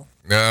Radio.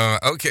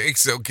 Okay,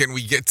 so can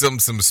we get some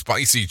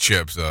spicy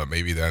chips?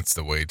 Maybe that's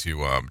the way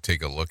to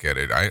take a look at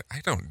it. I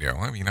don't know.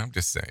 I mean, I'm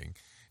just saying.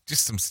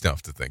 Just some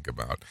stuff to think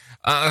about.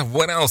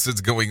 What else is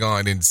going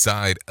on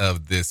inside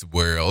of this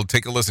world?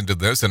 Take a listen to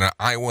this. In an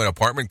Iowa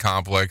apartment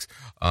complex,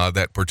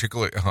 that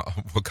particular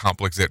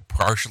complex that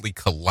partially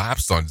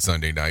collapsed on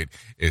Sunday night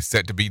is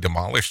set to be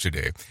demolished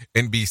today.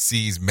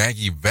 NBC's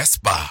Maggie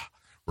Vespa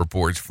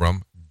reports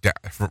from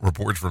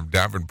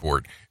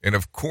Davenport. And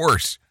of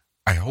course,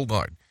 hold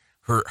on.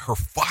 Her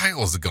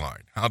file's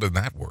gone. How did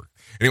that work?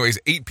 Anyways,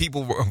 8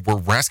 people were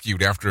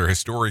rescued after a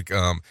historic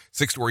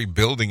 6-story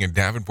building in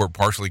Davenport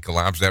partially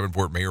collapsed.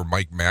 Davenport Mayor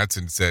Mike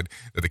Madsen said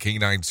that the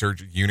K-9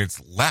 search units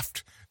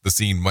left the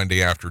scene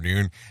Monday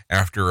afternoon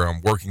after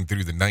working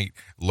through the night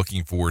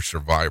looking for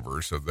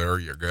survivors. So there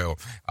you go.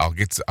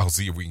 I'll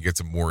see if we can get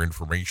some more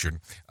information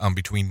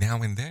between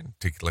now and then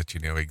to let you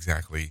know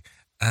exactly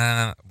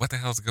what the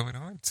hell's going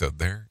on? So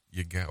there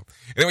you go.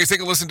 Anyways,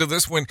 take a listen to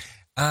this one.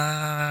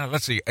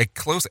 Let's see. A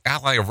close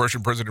ally of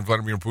Russian President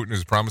Vladimir Putin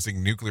is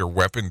promising nuclear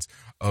weapons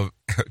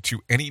to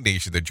any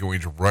nation that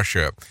joins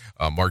Russia.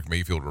 Mark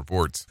Mayfield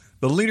reports.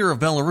 The leader of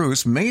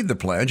Belarus made the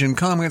pledge in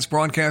comments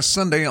broadcast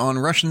Sunday on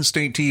Russian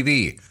state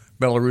TV.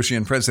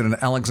 Belarusian President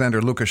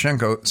Alexander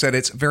Lukashenko said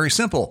it's very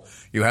simple.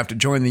 You have to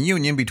join the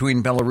union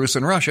between Belarus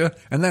and Russia,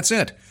 and that's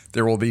it.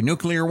 There will be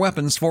nuclear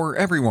weapons for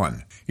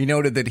everyone. He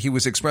noted that he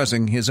was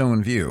expressing his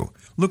own view.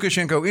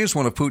 Lukashenko is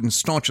one of Putin's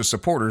staunchest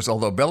supporters,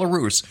 although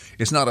Belarus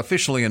is not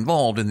officially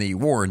involved in the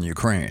war in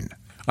Ukraine.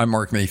 I'm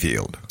Mark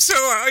Mayfield. So,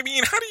 I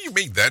mean, how do you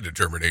make that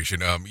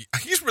determination?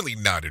 He's really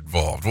not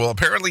involved. Well,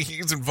 apparently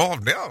he's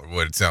involved now,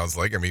 what it sounds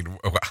like. I mean,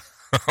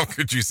 how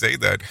could you say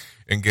that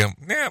and go,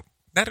 nah,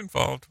 not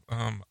involved?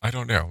 I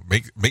don't know.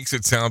 Makes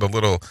it sound a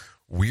little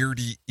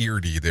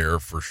weirdy-eardy there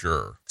for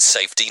sure.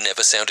 Safety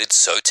never sounded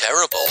so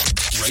terrible.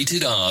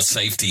 Rated R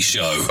Safety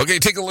Show. Okay,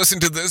 take a listen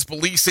to this.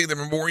 Police say the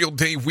Memorial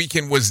Day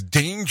weekend was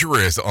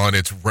dangerous on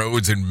its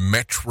roads in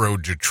Metro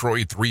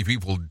Detroit. 3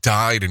 people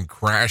died in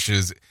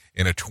crashes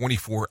in a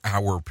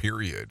 24-hour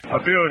period. A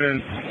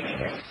building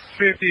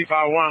 50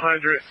 by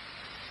 100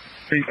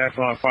 feet that's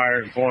on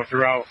fire going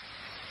throughout.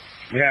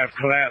 We have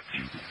collapsed.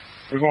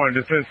 We're going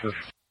defensive.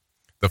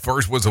 The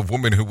first was a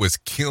woman who was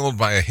killed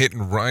by a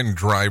hit-and-run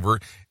driver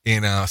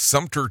in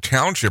Sumter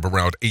Township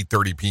around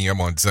 8:30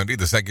 p.m. on Sunday.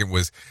 The second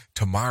was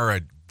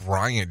Tamara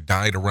Bryant,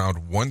 died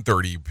around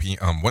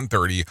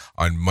 1:30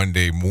 on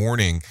Monday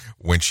morning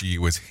when she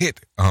was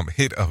hit a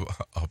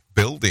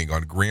building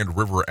on Grand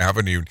River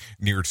Avenue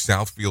near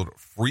Southfield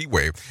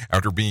Freeway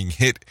after being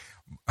hit.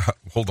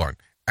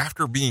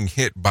 After being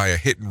hit by a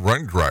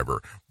hit-and-run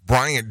driver.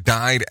 Bryant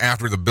died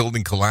after the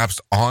building collapsed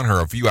on her.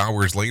 A few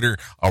hours later,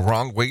 a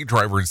wrong-way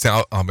driver in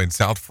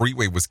South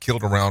Freeway was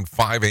killed around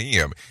 5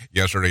 a.m.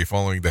 yesterday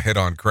following the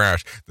head-on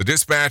crash. The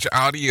dispatch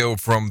audio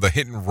from the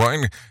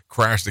hit-and-run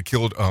crash that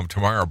killed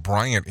Tamara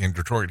Bryant in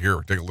Detroit.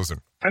 Here, take a listen.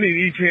 I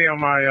need ETA on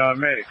my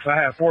medics. I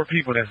have 4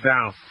 people that's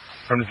down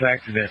from this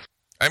accident.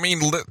 I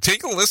mean,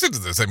 take a listen to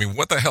this. I mean,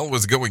 what the hell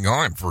was going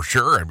on for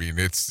sure? I mean,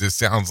 this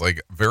sounds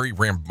like very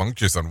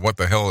rambunctious on what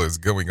the hell is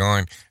going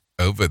on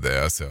over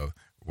there. So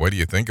what do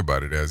you think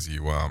about it as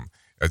you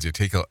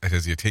take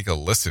a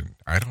listen?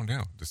 I don't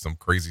know. There's some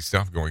crazy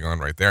stuff going on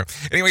right there.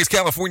 Anyways,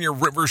 California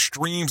rivers,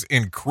 streams,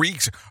 and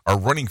creeks are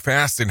running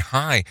fast and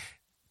high.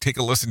 Take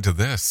a listen to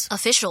this.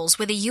 Officials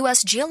with the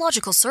U.S.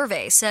 Geological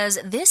Survey says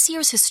this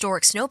year's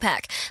historic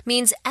snowpack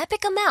means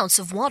epic amounts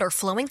of water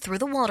flowing through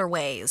the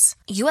waterways.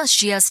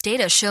 USGS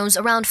data shows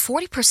around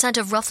 40%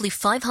 of roughly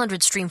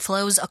 500 stream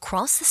flows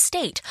across the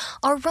state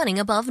are running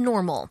above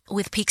normal.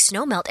 With peak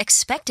snowmelt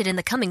expected in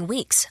the coming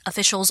weeks,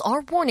 officials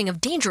are warning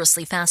of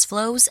dangerously fast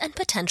flows and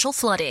potential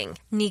flooding.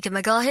 Nika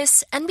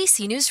Magahis,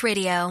 NBC News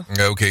Radio.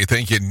 Okay,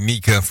 thank you,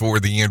 Nika, for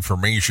the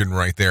information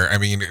right there. I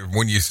mean,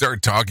 when you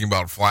start talking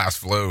about fast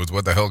flows,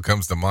 what the hell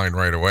comes to mind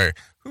right away?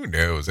 Who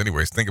knows?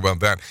 Anyways, think about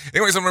that.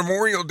 Anyways, on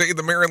Memorial Day,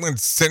 the Maryland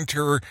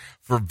Center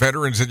for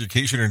Veterans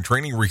Education and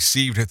Training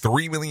received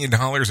 $3 million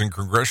in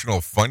congressional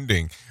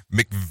funding.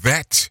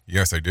 McVet,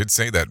 yes, I did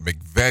say that.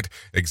 McVet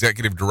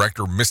Executive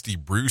Director Misty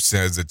Bruce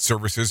says that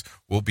services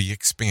will be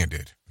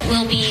expanded.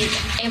 We'll be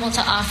able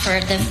to offer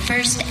the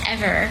first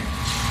ever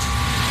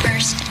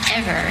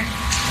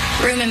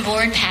room and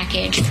board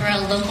package for a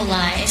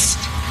localized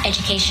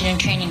education and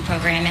training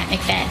program at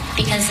McVet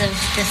because of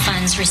the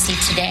funds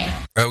received today.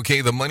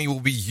 Okay, the money will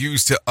be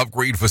used to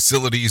upgrade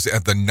facilities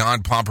at the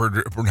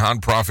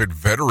nonprofit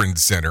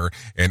Veterans Center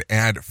and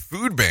add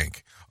food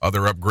bank.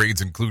 Other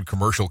upgrades include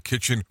commercial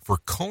kitchen for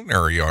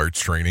culinary arts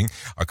training,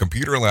 a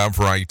computer lab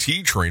for IT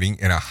training,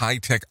 and a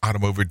high-tech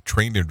automotive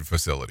training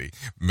facility.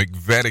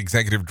 McVet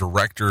Executive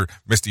Director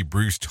Misty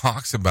Bruce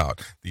talks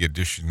about the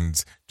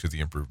additions to the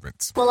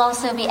improvements. We'll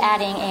also be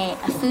adding a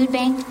food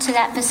bank to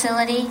that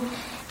facility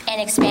and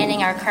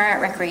expanding our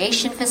current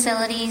recreation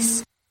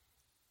facilities.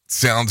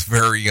 Sounds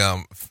very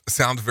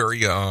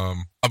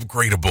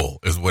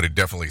upgradable is what it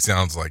definitely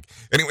sounds like.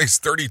 Anyways,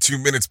 32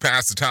 minutes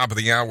past the top of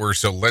the hour,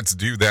 so let's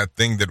do that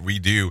thing that we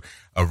do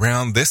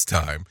around this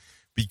time,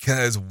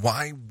 because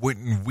why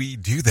wouldn't we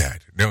do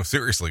that? No,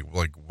 seriously,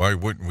 like, why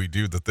wouldn't we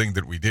do the thing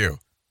that we do?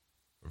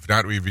 If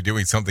not, we'd be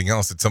doing something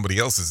else that somebody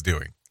else is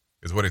doing,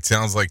 is what it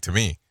sounds like to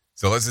me.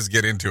 So let's just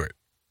get into it.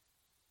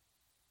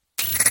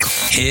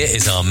 Here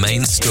is our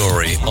main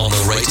story on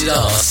the Rated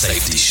R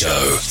Safety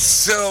Show.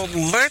 So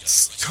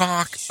let's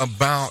talk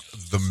about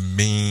the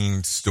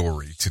main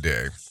story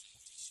today.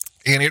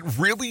 And it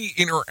really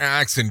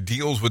interacts and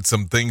deals with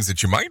some things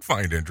that you might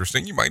find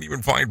interesting. You might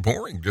even find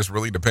boring, just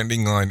really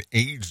depending on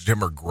age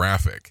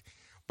demographic.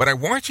 But I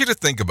want you to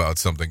think about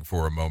something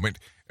for a moment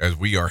as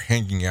we are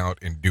hanging out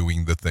and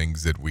doing the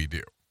things that we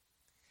do.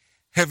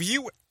 Have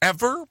you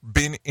ever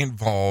been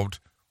involved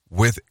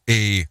with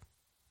a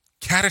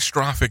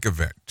catastrophic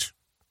event?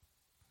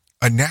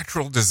 A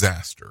natural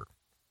disaster,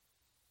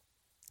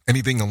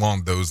 anything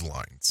along those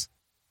lines?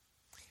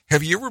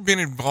 Have you ever been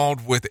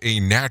involved with a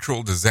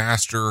natural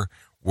disaster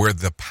where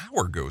the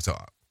power goes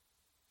off?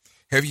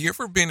 Have you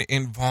ever been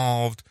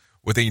involved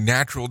with a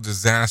natural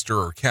disaster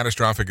or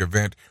catastrophic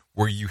event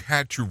where you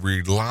had to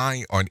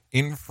rely on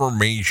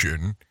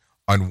information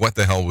on what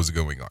the hell was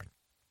going on.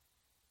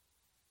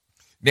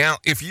 Now,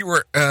 if you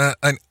were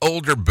an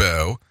older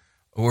beau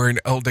or an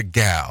older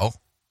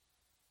gal,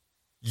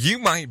 you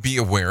might be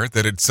aware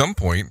that at some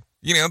point,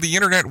 the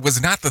internet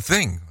was not the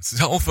thing.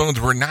 Cell phones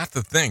were not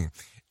the thing.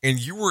 And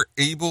you were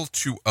able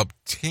to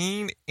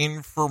obtain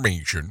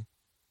information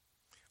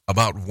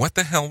about what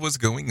the hell was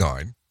going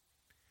on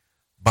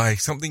by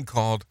something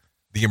called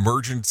the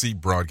Emergency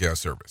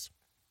Broadcast Service.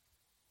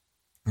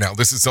 Now,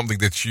 this is something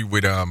that you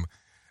would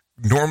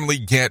normally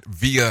get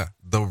via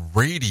the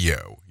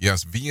radio.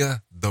 Yes,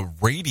 via the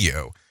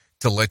radio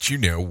to let you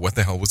know what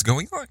the hell was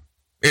going on.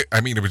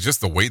 It was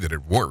just the way that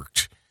it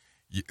worked.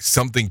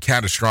 Something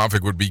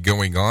catastrophic would be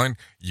going on.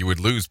 You would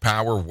lose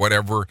power,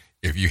 whatever.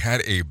 If you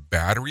had a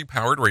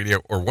battery-powered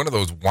radio or one of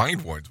those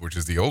wind ones, which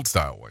is the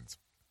old-style ones,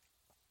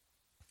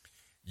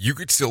 you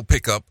could still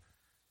pick up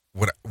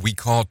what we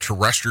call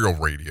terrestrial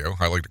radio.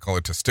 I like to call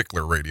it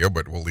testicular radio,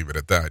 but we'll leave it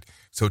at that.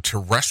 So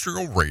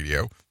terrestrial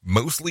radio,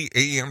 mostly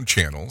AM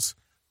channels,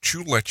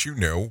 to let you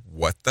know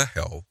what the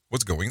hell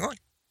was going on.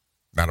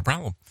 Not a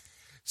problem.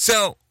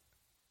 So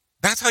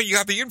that's how you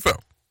got the info.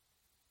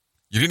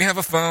 You didn't have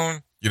a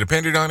phone. You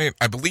depended on it.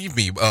 I believe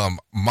me,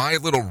 my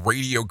little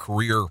radio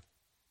career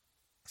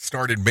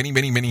started many,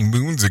 many, many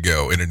moons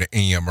ago in an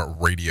AM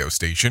radio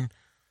station.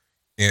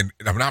 And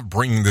I'm not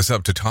bringing this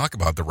up to talk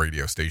about the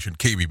radio station,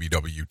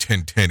 KBBW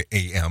 1010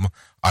 AM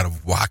out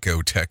of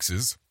Waco,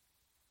 Texas.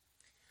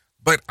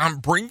 But I'm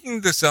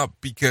bringing this up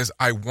because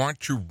I want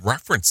to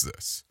reference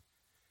this.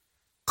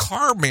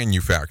 Car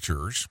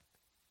manufacturers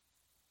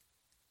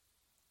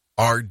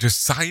are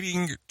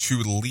deciding to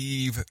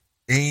leave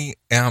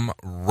AM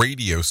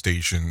radio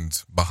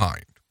stations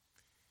behind.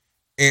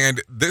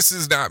 And this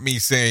is not me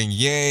saying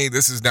yay,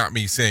 this is not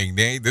me saying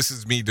nay, this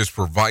is me just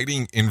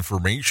providing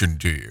information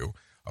to you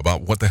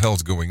about what the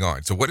hell's going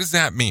on. So what does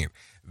that mean?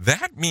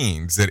 That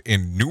means that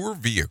in newer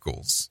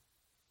vehicles,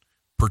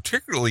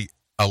 particularly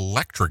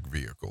electric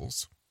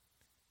vehicles,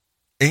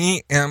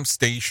 AM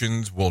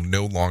stations will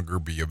no longer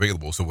be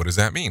available. So what does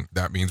that mean?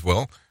 That means,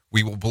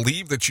 we will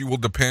believe that you will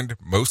depend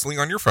mostly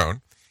on your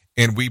phone,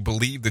 and we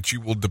believe that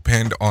you will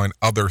depend on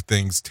other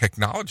things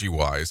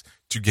technology-wise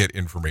to get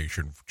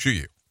information to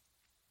you.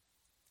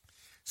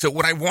 So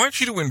what I want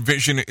you to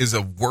envision is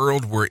a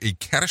world where a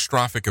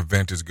catastrophic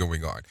event is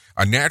going on,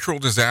 a natural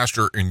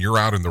disaster, and you're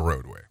out in the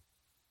roadway.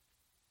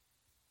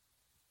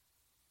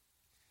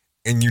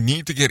 And you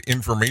need to get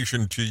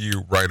information to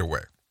you right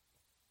away.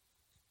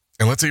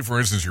 And let's say, for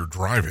instance, you're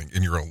driving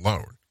and you're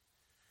alone.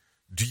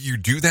 Do you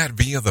do that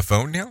via the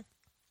phone now?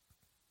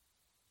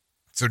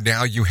 So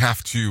now you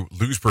have to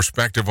lose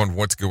perspective on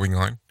what's going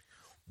on.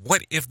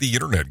 What if the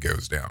internet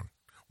goes down?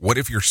 What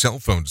if your cell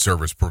phone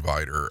service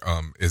provider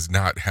is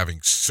not having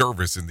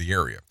service in the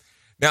area?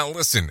 Now,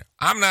 listen,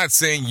 I'm not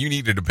saying you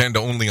need to depend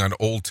only on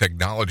old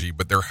technology,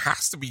 but there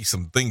has to be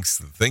some things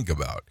to think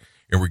about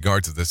in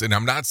regards to this. And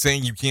I'm not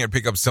saying you can't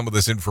pick up some of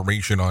this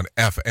information on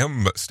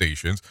FM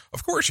stations.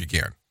 Of course you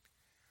can.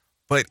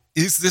 But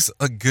is this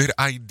a good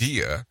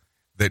idea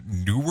that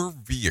newer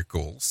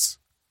vehicles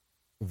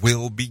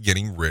will be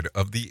getting rid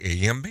of the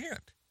AM band?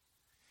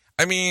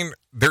 I mean,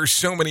 there's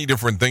so many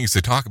different things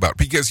to talk about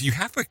because you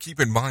have to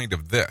keep in mind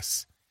of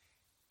this.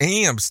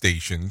 AM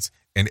stations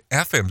and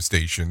FM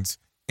stations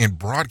and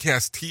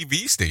broadcast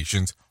TV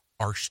stations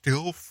are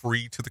still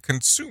free to the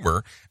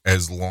consumer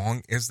as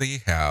long as they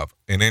have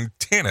an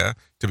antenna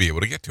to be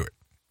able to get to it.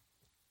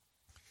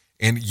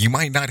 And you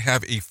might not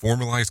have a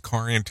formalized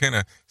car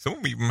antenna. Some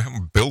of them even have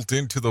them built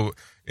into the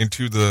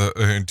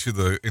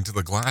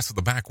glass of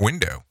the back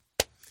window.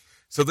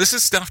 So this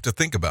is stuff to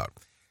think about.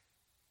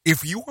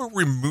 If you are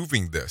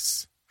removing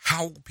this,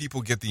 how will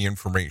people get the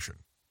information?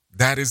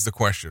 That is the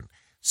question.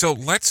 So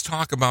let's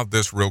talk about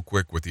this real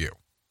quick with you.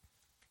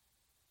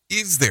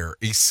 Is there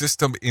a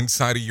system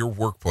inside of your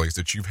workplace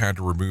that you've had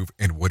to remove,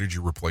 and what did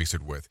you replace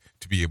it with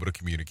to be able to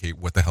communicate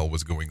what the hell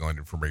was going on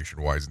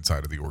information-wise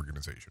inside of the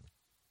organization?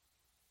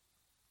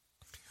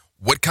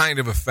 What kind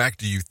of effect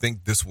do you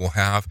think this will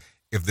have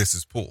if this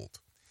is pulled?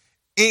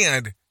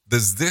 And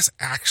does this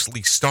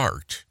actually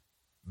start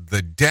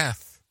the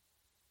death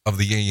of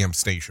the AM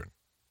station?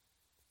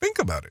 Think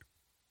about it.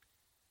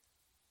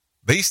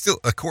 They still,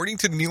 according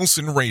to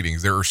Nielsen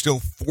ratings, there are still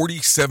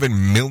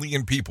 47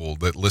 million people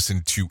that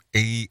listen to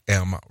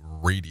AM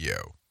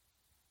radio.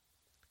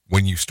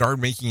 When you start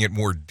making it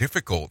more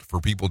difficult for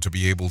people to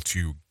be able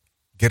to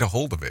get a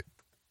hold of it,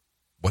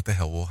 what the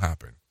hell will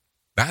happen?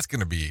 That's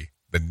going to be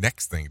the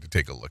next thing to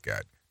take a look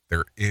at.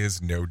 There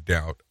is no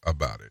doubt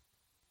about it.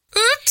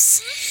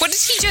 Oops! What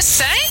did he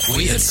just say?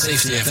 We at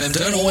Safety FM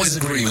don't always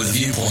agree with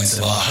viewpoints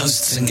of our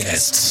hosts and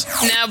guests.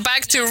 Now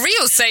back to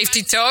real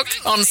safety talk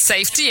on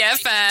Safety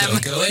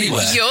FM. Don't go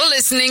anywhere. You're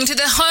listening to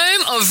the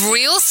home of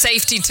real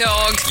safety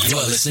talk.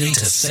 You are listening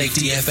to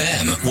Safety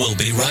FM. We'll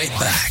be right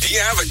back. Do you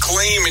have a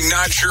claim and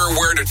not sure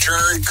where to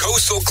turn?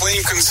 Coastal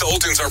Claim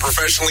Consultants are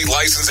professionally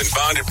licensed and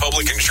bonded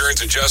public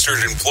insurance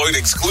adjusters employed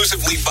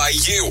exclusively by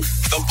you,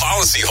 the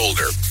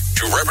policyholder.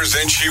 to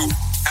represent you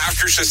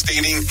after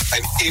sustaining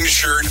an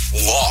insured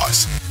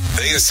loss.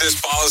 They assist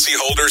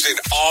policyholders in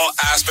all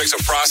aspects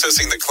of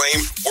processing the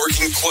claim,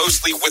 working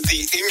closely with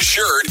the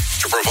insured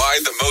to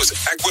provide the most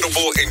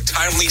equitable and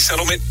timely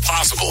settlement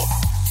possible.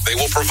 They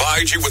will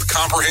provide you with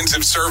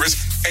comprehensive service,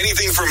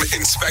 anything from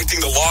inspecting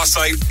the loss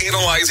site,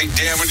 analyzing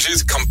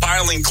damages,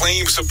 compiling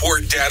claim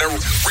support data,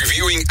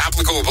 reviewing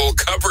applicable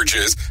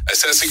coverages,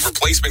 assessing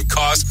replacement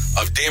costs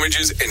of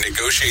damages, and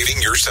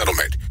negotiating your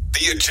settlement.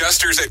 The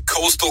adjusters at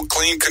Coastal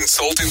Claim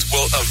Consultants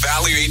will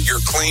evaluate your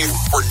claim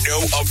for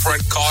no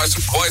upfront cost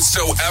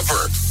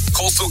whatsoever.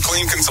 Coastal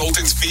Claim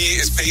Consultants' fee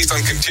is based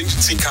on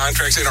contingency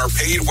contracts and are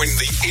paid when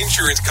the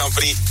insurance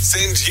company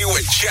sends you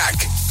a check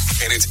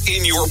and it's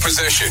in your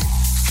possession.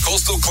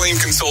 Coastal Claim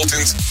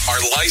Consultants are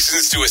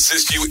licensed to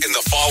assist you in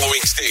the following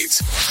states: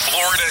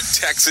 Florida,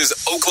 Texas,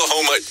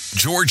 Oklahoma,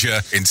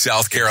 Georgia, and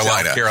South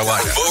Carolina. For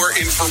more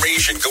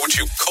information, go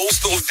to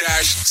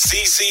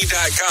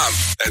coastal-cc.com.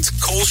 That's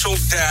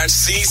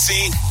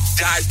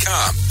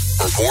coastal-cc.com.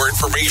 For more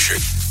information,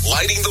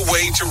 lighting the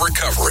way to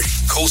recovery.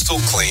 Coastal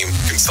Claim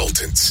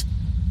Consultants.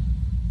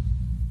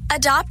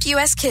 Adopt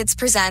US Kids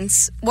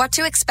presents What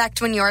to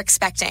Expect When You're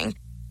Expecting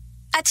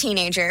a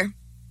Teenager.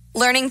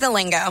 Learning the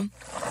lingo.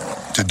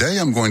 Today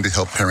I'm going to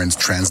help parents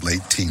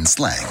translate teen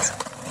slang.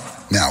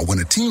 Now, when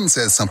a teen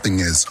says something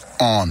is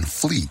on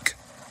fleek,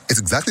 it's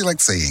exactly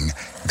like saying,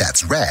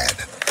 that's rad.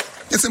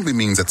 It simply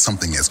means that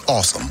something is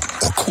awesome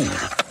or cool.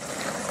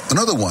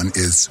 Another one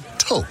is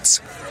totes.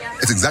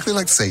 It's exactly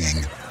like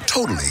saying,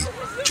 totally,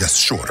 just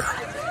shorter.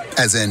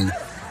 As in,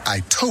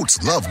 I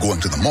totes love going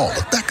to the mall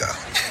with Becca.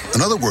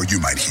 Another word you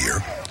might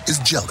hear is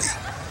jelly.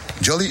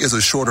 Jelly is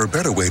a shorter,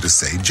 better way to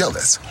say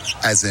jealous.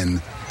 As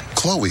in,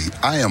 Chloe,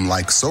 I am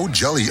like so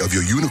jelly of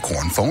your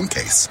unicorn phone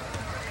case.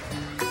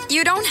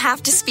 You don't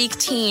have to speak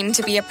teen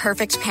to be a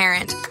perfect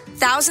parent.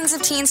 Thousands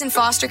of teens in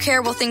foster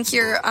care will think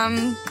you're,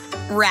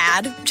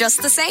 rad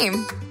just the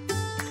same.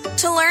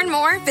 To learn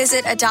more,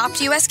 visit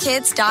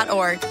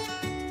adoptuskids.org.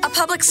 A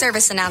public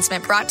service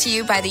announcement brought to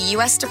you by the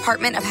U.S.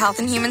 Department of Health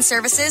and Human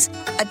Services,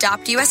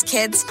 Adopt U.S.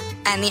 Kids,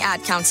 and the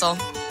Ad Council.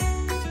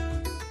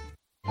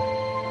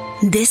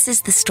 This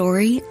is the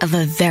story of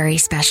a very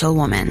special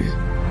woman.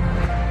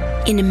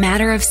 In a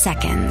matter of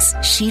seconds,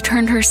 she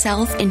turned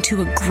herself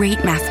into a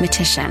great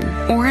mathematician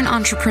or an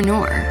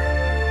entrepreneur.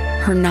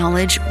 Her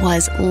knowledge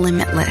was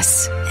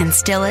limitless and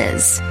still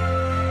is.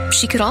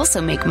 She could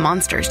also make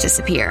monsters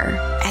disappear,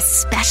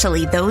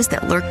 especially those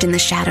that lurked in the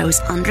shadows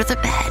under the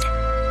bed.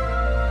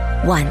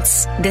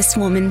 Once, this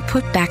woman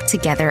put back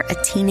together a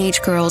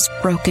teenage girl's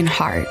broken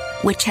heart,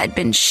 which had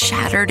been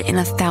shattered in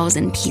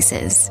 1,000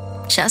 pieces,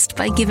 just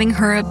by giving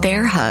her a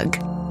bear hug.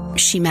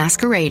 She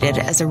masqueraded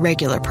as a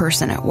regular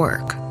person at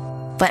work,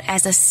 but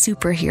as a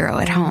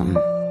superhero at home.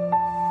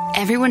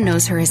 Everyone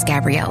knows her as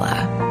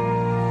Gabriella.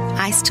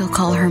 I still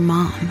call her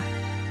Mom.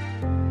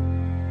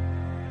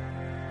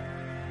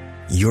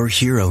 Your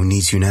hero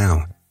needs you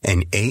now,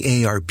 and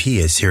AARP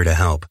is here to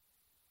help.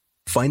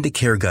 Find the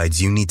care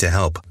guides you need to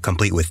help,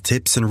 complete with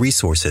tips and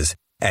resources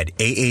at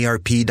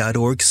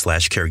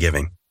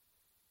aarp.org/caregiving.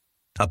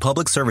 A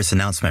public service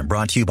announcement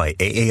brought to you by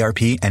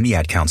AARP and the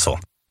Ad Council.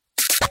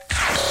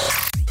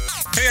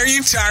 Hey, are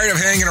you tired of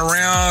hanging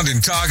around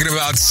and talking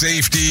about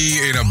safety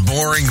in a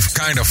boring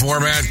kind of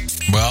format?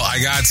 Well, I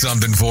got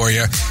something for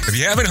you. If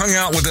you haven't hung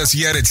out with us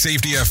yet at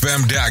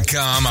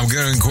safetyfm.com, I'm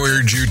going to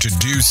encourage you to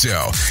do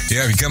so.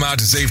 Yeah, if you come out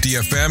to Safety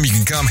FM, you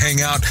can come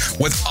hang out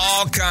with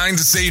all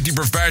kinds of safety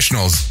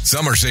professionals.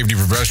 Some are safety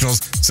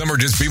professionals, some are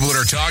just people that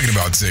are talking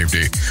about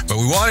safety. But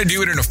we want to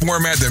do it in a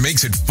format that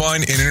makes it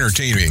fun and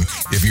entertaining.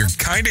 If you're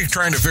kind of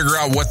trying to figure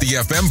out what the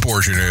FM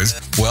portion is,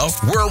 well,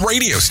 we're a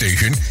radio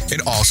station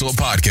and also a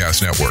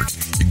podcast network.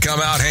 You can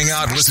come out, hang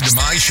out, and listen to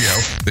my show,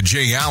 The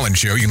Jay Allen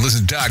Show. You can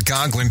listen to Todd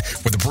Conklin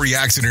with the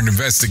pre-accident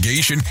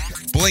investigation,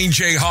 Blaine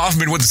J.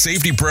 Hoffman with the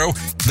Safety Pro,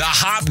 The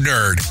Hop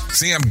Nerd,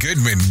 Sam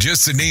Goodman,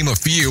 just to name a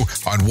few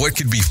on what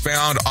can be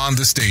found on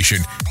the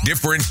station.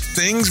 Different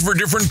things for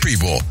different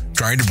people,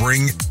 trying to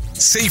bring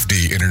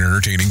safety in an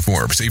entertaining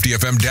form.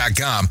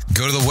 SafetyFM.com.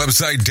 Go to the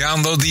website,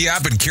 download the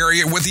app, and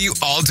carry it with you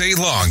all day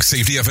long.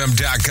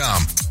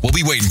 SafetyFM.com. We'll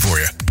be waiting for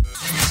you.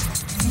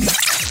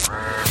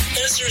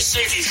 Is your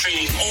safety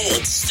training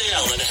old,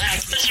 stale, and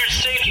hacked? Is your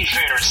safety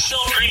trainer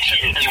still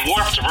preaching a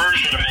warped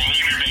version of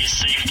behavior-based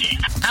safety?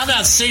 How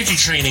about safety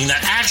training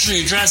that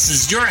actually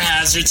addresses your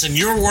hazards in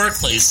your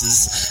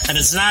workplaces and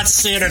is not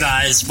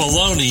standardized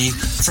baloney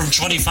from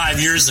 25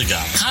 years ago?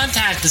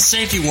 Contact the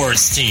Safety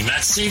Wars team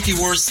at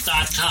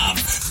safetywars.com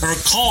or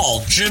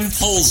call Jim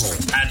Posel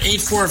at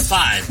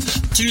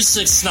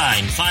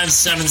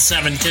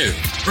 845-269-5772.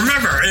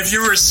 Remember, if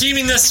you're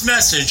receiving this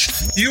message,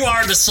 you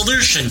are the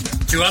solution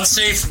to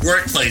unsafe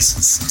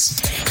workplaces.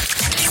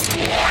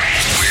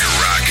 We're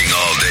rocking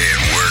all day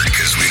at work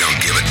because we don't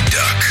give a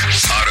duck.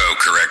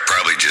 Autocorrect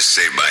probably just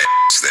saved my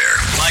ass there.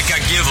 Like I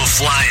give a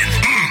flying,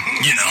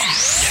 you know.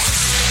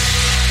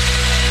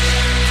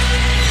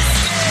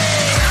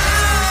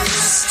 I'm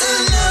just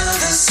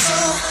another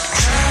soul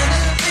trying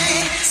to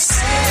be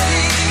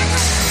saved.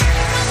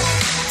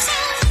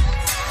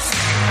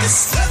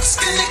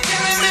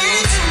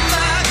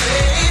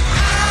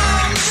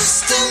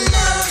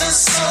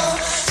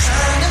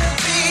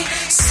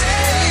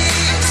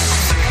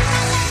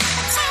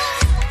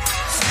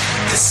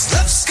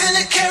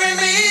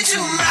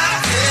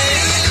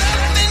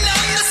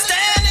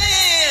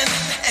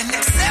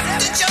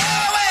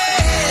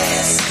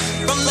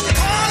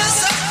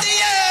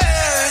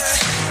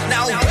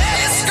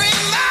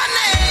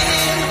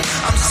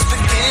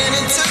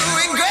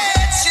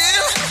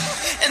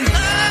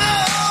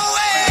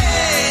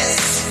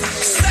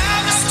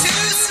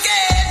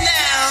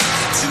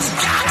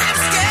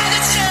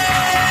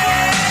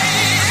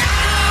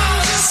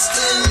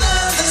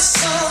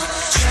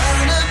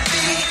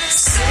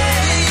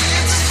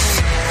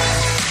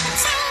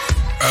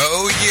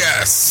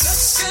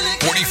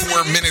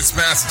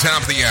 past the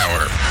top of the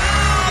hour.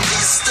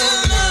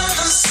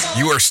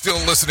 You are still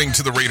listening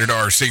to the Rated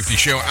R Safety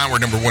Show, hour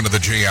number 1 of the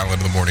Jay Allen in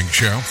the Morning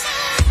Show.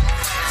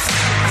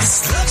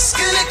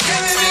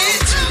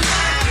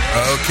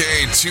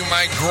 Okay, To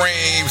My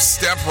Grave,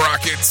 Step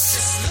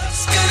Rockets.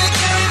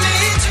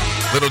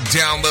 Little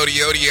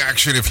downloady-ody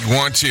action if you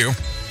want to.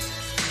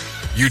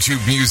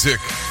 YouTube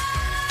Music,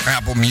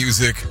 Apple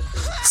Music,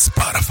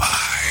 Spotify.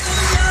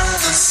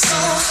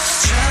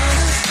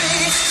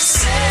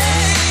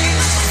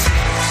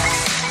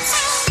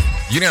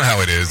 You know how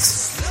it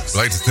is. I'd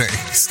like to thank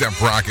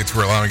Step Rockets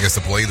for allowing us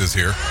to play this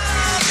here.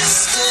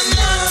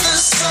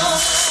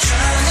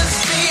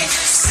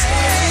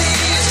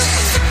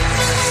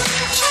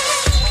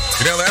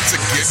 You know, that's a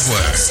good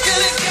one.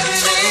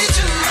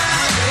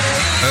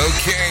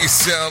 Okay,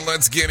 so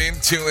let's get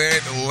into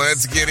it.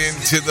 Let's get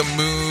into the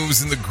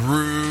moves and the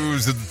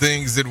grooves of the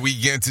things that we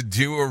get to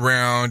do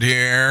around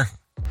here.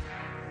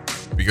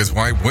 Because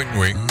why wouldn't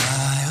we?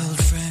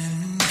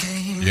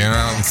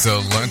 Yeah, so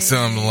let's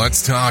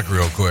talk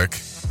real quick.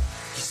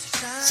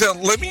 So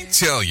let me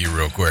tell you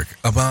real quick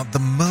about the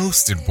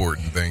most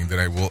important thing that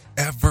I will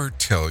ever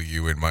tell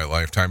you in my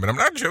lifetime. And I'm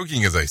not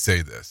joking as I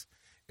say this.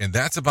 And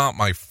that's about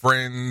my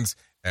friends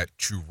at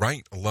To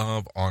Write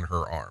Love on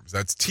Her Arms.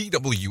 That's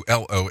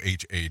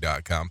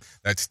TWLOHA.com.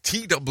 That's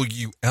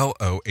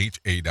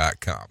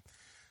TWLOHA.com.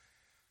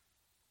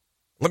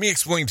 Let me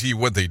explain to you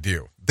what they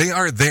do. They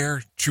are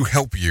there to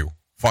help you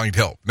find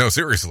help. No,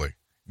 seriously.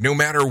 No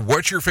matter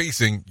what you're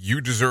facing, you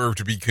deserve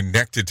to be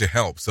connected to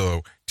help.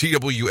 So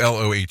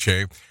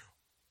TWLOHA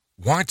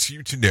wants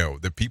you to know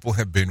that people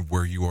have been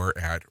where you are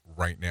at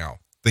right now.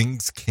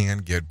 Things can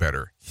get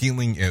better.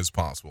 Healing is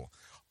possible.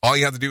 All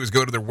you have to do is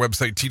go to their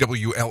website,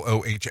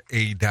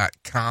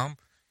 TWLOHA.com,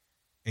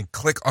 and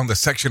click on the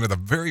section of the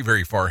very,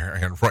 very far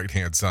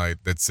right-hand side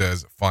that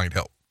says Find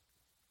Help.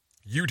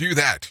 You do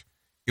that.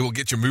 It will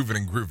get you moving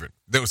and grooving.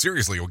 No,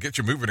 seriously, it will get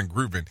you moving and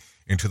grooving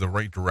into the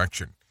right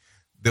direction.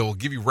 They'll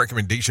give you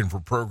recommendation for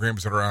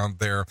programs that are out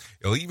there.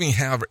 They'll even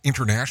have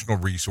international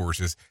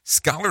resources,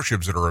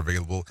 scholarships that are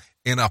available,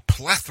 and a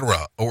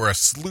plethora or a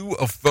slew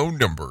of phone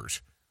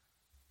numbers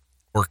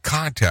or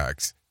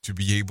contacts to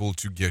be able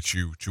to get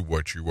you to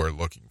what you are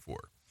looking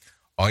for.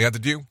 All you have to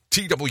do,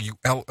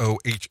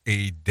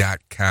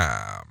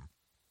 TWLOHA.com.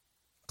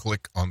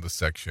 Click on the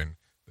section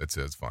that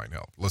says Find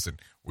Help. Listen,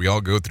 we all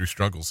go through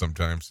struggles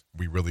sometimes.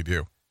 We really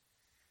do.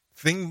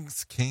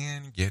 Things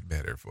can get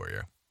better for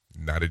you.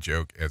 Not a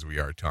joke as we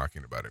are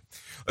talking about it.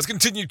 Let's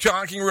continue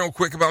talking real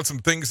quick about some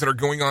things that are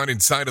going on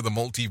inside of the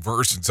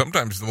multiverse and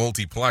sometimes the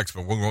multiplex,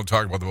 but we won't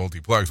talk about the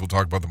multiplex. We'll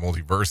talk about the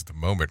multiverse at the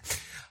moment.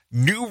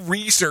 New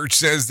research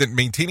says that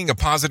maintaining a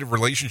positive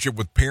relationship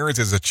with parents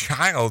as a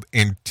child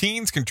and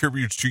teens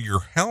contributes to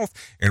your health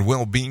and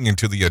well-being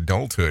into the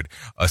adulthood.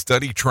 A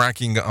study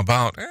tracking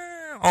about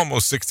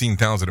almost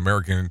 16,000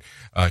 American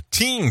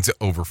teens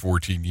over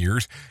 14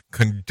 years,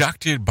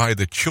 conducted by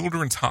the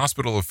Children's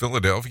Hospital of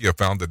Philadelphia,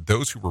 found that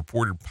those who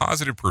reported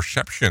positive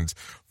perceptions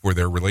for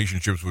their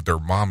relationships with their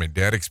mom and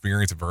dad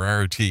experience a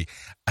variety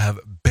of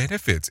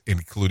benefits,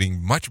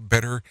 including much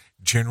better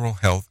general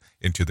health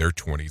into their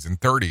 20s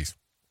and 30s.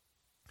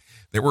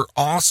 They were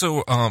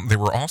also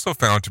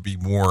found to be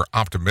more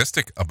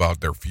optimistic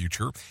about their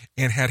future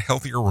and had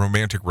healthier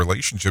romantic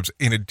relationships.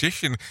 In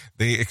addition,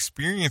 they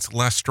experienced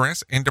less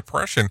stress and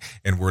depression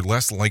and were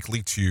less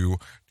likely to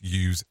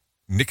use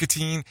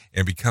nicotine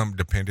and become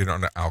dependent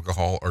on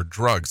alcohol or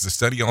drugs. The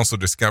study also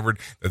discovered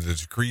that the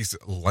decreased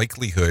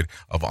likelihood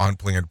of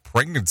unplanned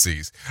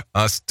pregnancies.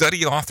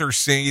 Study authors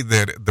say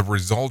that the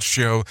results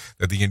show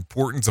that the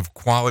importance of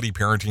quality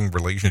parenting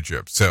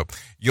relationships. So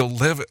you'll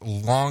live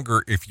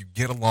longer if you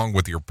get along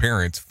with your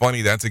parents.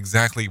 Funny, that's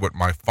exactly what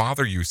my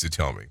father used to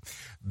tell me.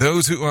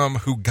 Those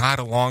who got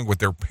along with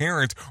their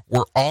parents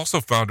were also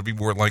found to be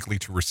more likely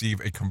to receive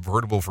a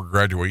convertible for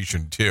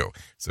graduation too.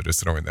 So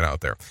just throwing that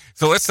out there.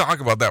 So let's talk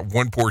about that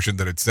one portion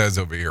that it says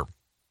over here.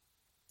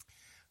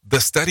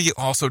 The study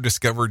also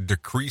discovered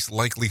decreased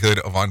likelihood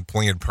of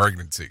unplanned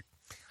pregnancy.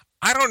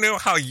 I don't know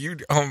how you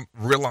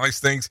realize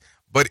things,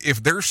 but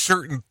if there's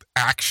certain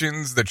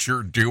actions that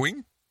you're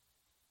doing,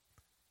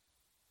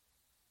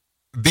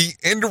 the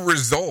end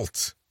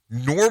result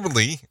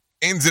normally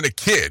ends in a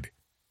kid.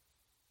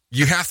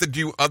 You have to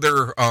do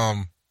other,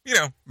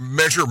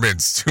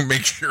 measurements to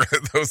make sure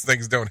that those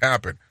things don't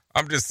happen.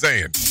 I'm just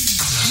saying.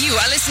 You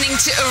are listening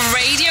to a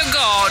radio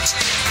god.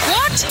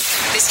 What?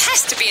 This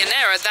has to be an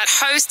error. That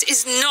host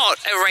is not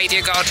a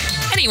radio god.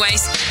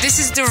 Anyways, this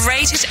is the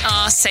Rated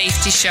R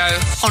Safety Show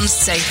on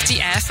Safety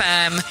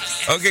FM.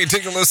 Okay,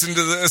 take a listen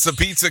to this. A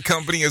pizza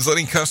company is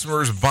letting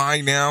customers buy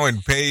now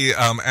and pay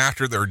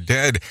after they're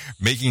dead,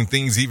 making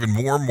things even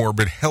more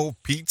morbid. Hell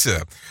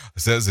Pizza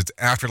says its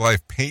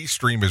Afterlife Pay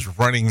Stream is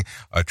running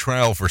a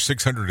trial for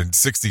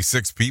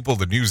 666 people.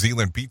 The New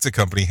Zealand pizza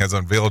company has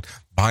unveiled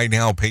buy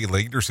now, pay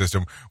later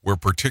system where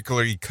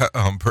particularly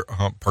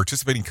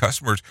participating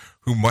customers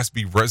who must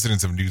be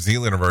residents of New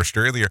Zealand or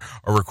Australia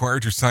are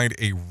required to sign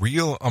a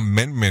real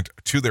amendment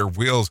to their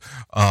wills,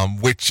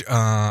 which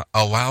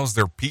allows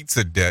their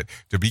pizza debt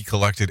to be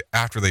collected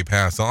after they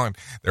pass on.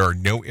 There are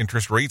no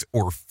interest rates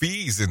or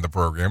fees in the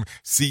program.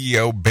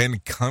 CEO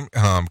Ben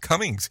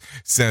Cummings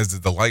says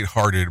that the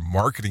lighthearted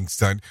marketing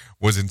stunt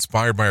was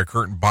inspired by a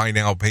current buy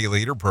now, pay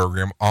later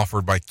program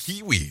offered by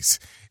Kiwis.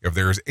 If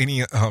there is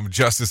any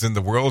justice in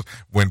the world,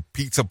 when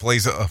pizza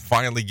places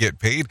finally get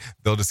paid,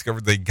 they'll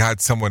discover they got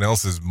someone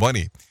else's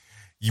money.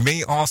 You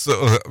may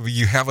also,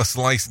 you have a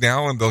slice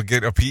now and they'll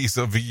get a piece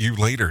of you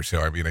later. So,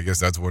 I mean, I guess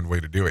that's one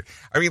way to do it.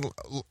 I mean,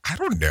 I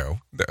don't know.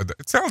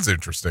 It sounds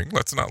interesting.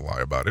 Let's not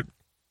lie about it.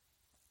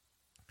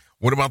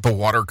 What about the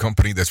water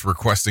company that's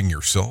requesting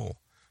your soul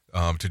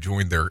to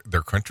join their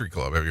country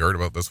club? Have you heard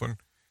about this one?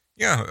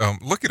 Yeah,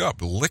 look it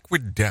up.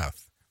 Liquid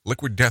Death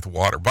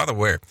Water. By the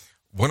way,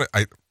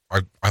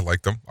 I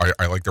like them.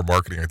 I like their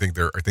marketing. I think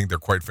they're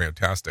quite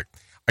fantastic.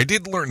 I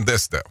did learn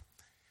this though.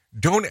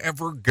 Don't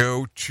ever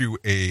go to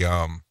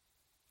a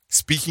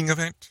speaking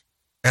event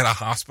at a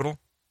hospital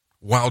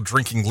while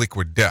drinking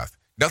Liquid Death.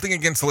 Nothing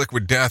against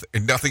Liquid Death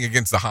and nothing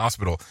against the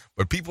hospital,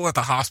 but people at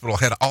the hospital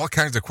had all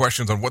kinds of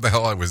questions on what the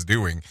hell I was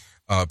doing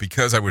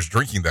because I was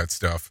drinking that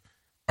stuff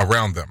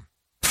around them.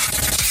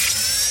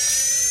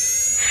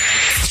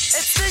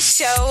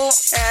 Show,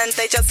 and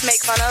they just make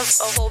fun of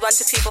a whole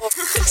bunch of people.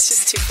 It's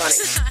just too funny.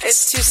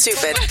 It's too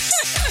stupid.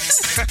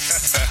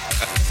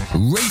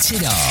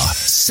 Rated R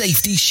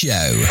Safety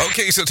Show.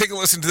 Okay, so take a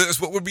listen to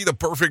this. What would be the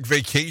perfect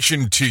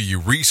vacation to you?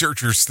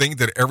 Researchers think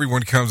that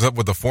everyone comes up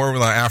with a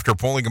formula after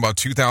polling about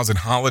 2,000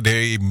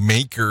 holiday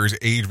makers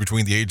aged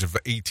between the age of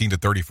 18 to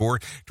 34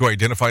 to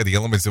identify the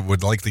elements that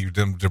would likely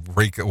them to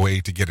break away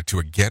to get it to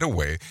a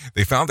getaway.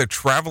 They found that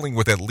traveling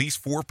with at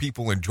least 4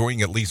 people,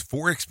 enjoying at least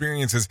 4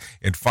 experiences,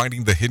 and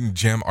finding the hidden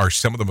gem are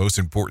some of the most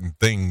important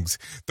things.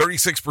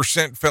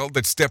 36% felt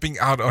that stepping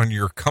out on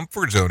your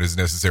comfort zone is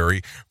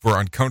necessary for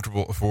a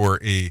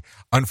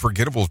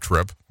unforgettable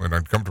trip, and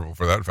uncomfortable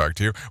for that fact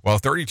too, while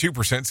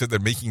 32% said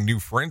that making new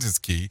friends is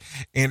key,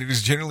 and it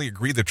is generally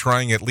agreed that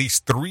trying at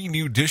least 3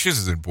 new dishes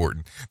is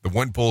important. The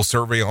One Poll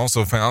survey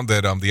also found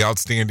that the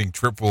outstanding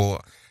trip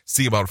will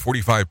see about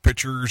 45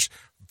 pictures,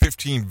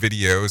 15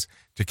 videos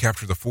to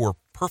capture the 4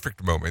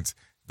 perfect moments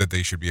that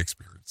they should be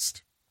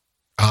experienced.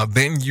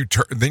 Then you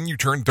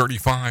turn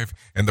 35,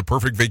 and the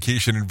perfect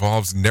vacation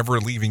involves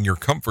never leaving your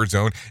comfort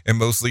zone and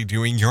mostly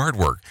doing yard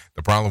work.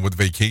 The problem with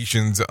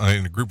vacations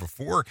in a group of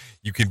 4,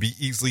 you can be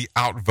easily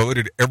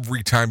outvoted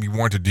every time you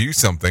want to do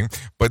something,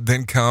 but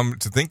then come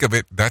to think of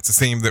it, that's the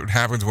same that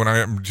happens when I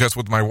am just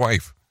with my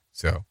wife.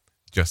 So,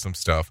 just some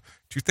stuff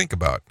to think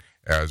about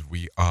as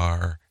we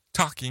are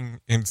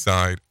talking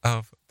inside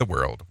of the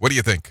world. What do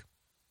you think?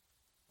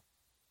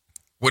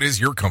 What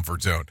is your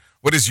comfort zone?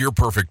 What is your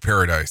perfect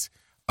paradise?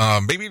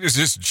 Maybe there's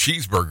just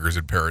cheeseburgers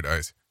in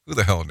paradise. Who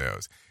the hell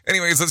knows?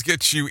 Anyways, let's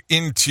get you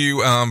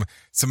into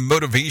some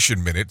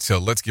Motivation Minute. So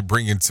let's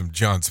bring in some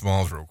John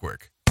Smalls real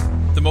quick.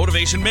 The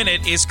Motivation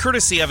Minute is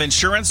courtesy of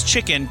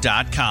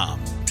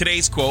InsuranceChicken.com.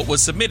 Today's quote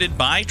was submitted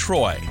by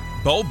Troy.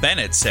 Bo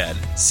Bennett said,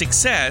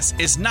 "Success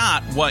is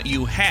not what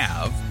you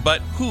have, but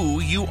who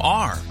you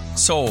are."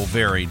 So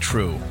very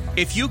true.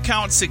 If you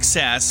count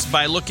success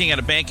by looking at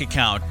a bank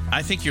account,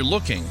 I think you're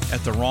looking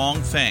at the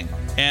wrong thing.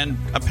 And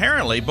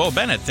apparently, Bo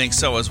Bennett thinks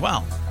so as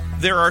well.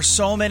 There are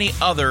so many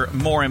other,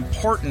 more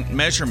important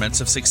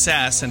measurements of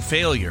success and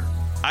failure.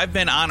 I've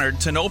been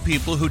honored to know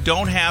people who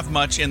don't have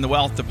much in the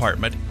wealth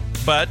department,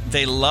 but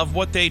they love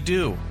what they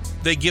do.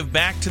 They give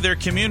back to their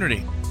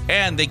community,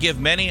 and they give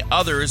many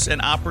others an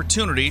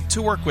opportunity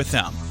to work with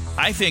them.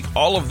 I think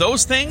all of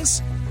those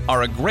things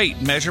are a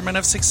great measurement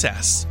of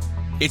success.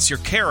 It's your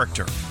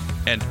character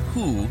and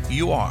who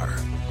you are.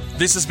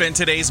 This has been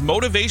today's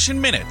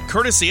Motivation Minute,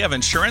 courtesy of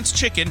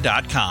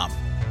InsuranceChicken.com.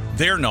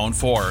 They're known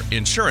for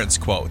insurance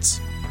quotes.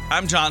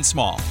 I'm John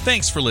Small.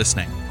 Thanks for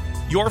listening.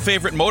 Your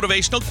favorite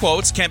motivational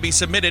quotes can be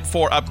submitted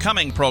for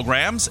upcoming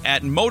programs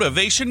at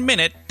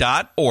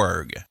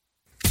motivationminute.org.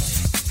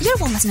 Your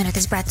Wellness Minute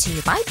is brought to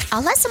you by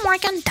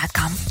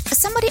AlessaMorgan.com.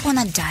 Somebody on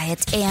a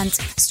diet and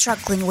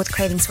struggling with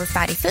cravings for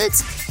fatty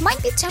foods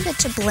might be tempted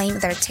to blame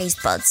their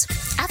taste buds.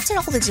 After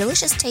all, the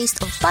delicious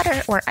taste of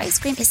butter or ice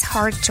cream is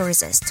hard to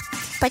resist.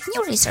 But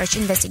new research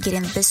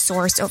investigating the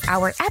source of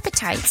our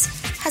appetites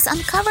has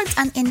uncovered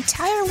an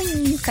entirely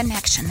new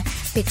connection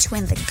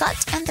between the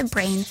gut and the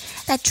brain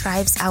that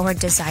drives our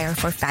desire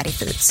for fatty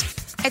foods.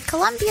 At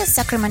Columbia's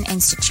Zuckerman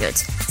Institute,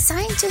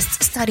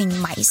 scientists studying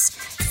mice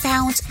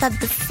found that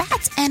the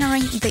fat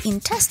entering the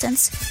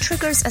intestines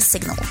triggers a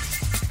signal.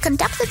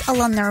 Conducted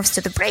along nerves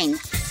to the brain,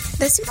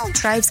 the signal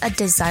drives a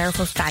desire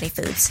for fatty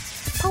foods.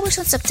 Published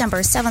on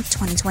September 7,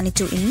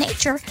 2022 in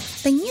Nature,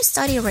 the new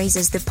study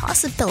raises the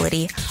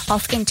possibility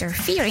of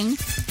interfering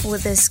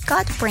with this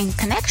gut-brain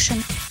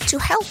connection to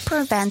help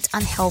prevent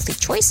unhealthy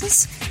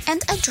choices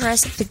and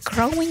address the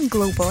growing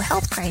global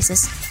health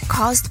crisis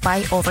caused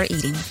by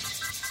overeating.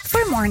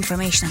 For more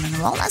information on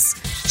wellness,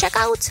 check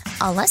out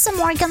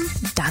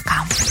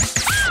alessamorgan.com.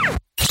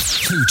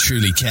 Who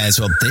truly cares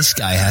what this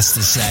guy has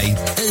to say?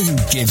 Who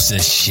gives a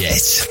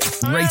shit?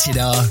 Rated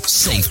R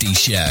Safety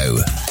Show.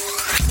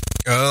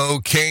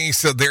 Okay,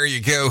 so there you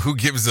go. Who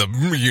gives a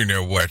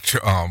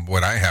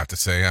what I have to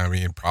say? I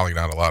mean, probably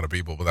not a lot of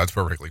people, but that's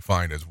perfectly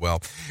fine as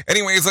well.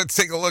 Anyways, let's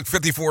take a look.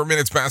 54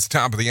 minutes past the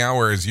top of the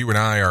hour as you and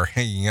I are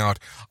hanging out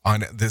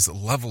on this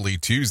lovely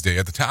Tuesday.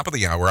 At the top of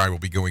the hour, I will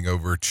be going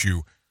over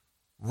to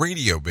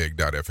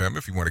RadioBig.fm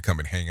if you want to come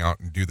and hang out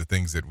and do the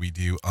things that we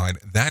do on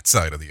that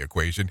side of the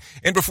equation.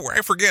 And before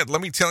I forget,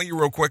 let me tell you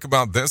real quick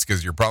about this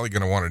because you're probably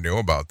going to want to know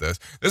about this.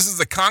 This is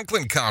the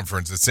Conklin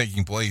Conference that's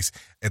taking place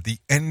at the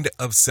end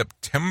of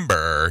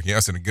September.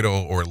 Yes, in good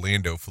old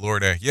Orlando,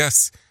 Florida.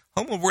 Yes,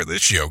 home of where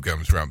this show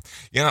comes from.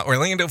 Yeah,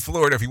 Orlando,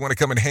 Florida. If you want to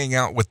come and hang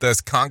out with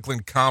us,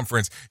 Conklin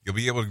Conference, you'll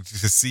be able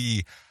to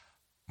see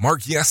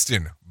Mark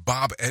Yeston,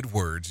 Bob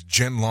Edwards,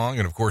 Jen Long,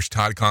 and of course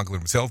Todd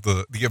Conklin himself.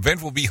 The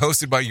event will be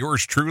hosted by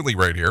yours truly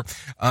right here.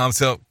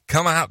 So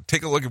come out,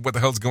 take a look at what the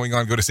hell's going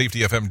on. Go to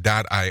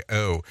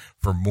safetyfm.io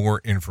for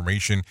more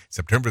information.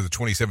 September the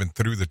 27th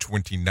through the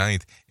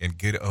 29th in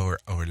good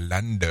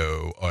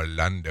Orlando.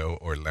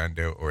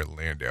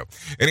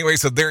 Anyway,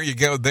 so there you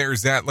go.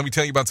 There's that. Let me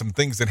tell you about some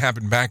things that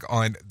happened back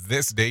on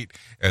this date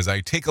as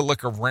I take a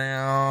look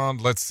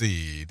around. Let's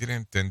see.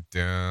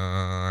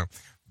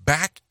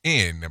 Back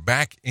in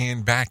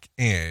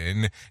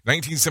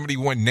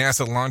 1971,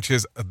 NASA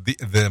launches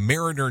the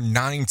Mariner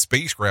 9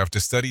 spacecraft to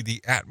study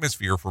the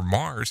atmosphere for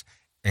Mars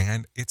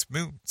and its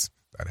moons.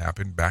 That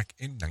happened back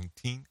in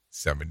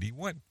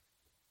 1971.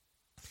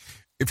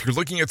 If you're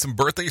looking at some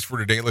birthdays for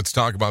today, let's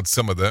talk about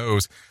some of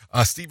those.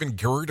 Stephen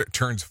Gerd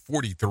turns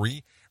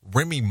 43.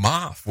 Remy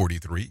Ma,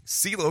 43.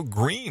 CeeLo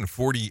Green,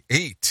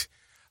 48.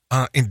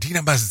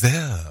 Indina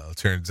Menzel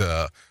turns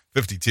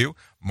 52.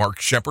 Mark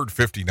Shepard,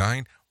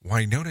 59.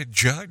 Winona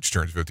Judge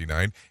turns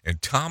 59,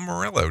 and Tom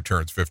Morello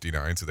turns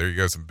 59. So there you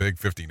go, some big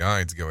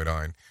 59s going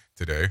on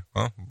today.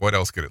 Huh? What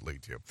else could it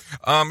lead to?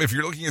 If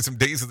you're looking at some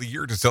days of the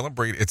year to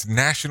celebrate, it's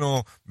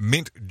National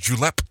Mint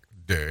Julep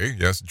Day.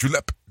 Yes,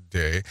 Julep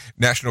Day.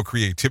 National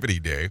Creativity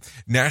Day.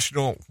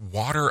 National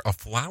Water a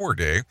Flower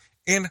Day.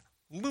 And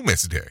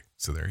Loomis Day.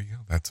 So there you go.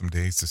 That's some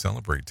days to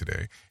celebrate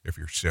today if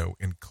you're so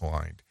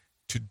inclined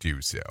to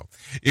do so.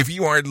 If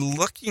you are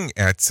looking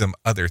at some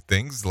other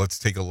things, let's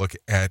take a look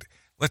at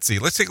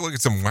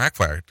some whack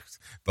facts.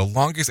 The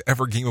longest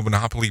ever game of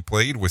Monopoly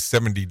played was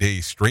 70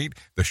 days straight.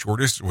 The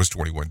shortest was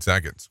 21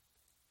 seconds.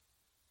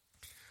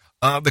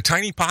 The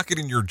tiny pocket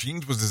in your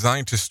jeans was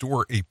designed to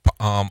store a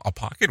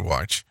pocket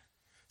watch.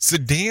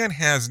 Sudan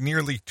has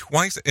nearly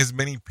twice as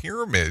many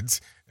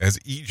pyramids as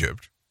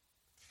Egypt.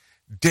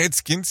 Dead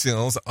skin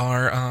cells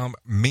are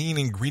main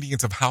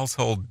ingredients of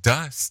household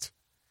dust.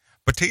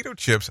 Potato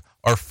chips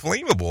are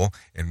flammable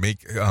and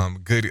make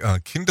good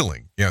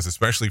kindling. Yes,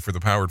 especially for the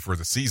powered for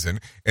the season.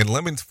 And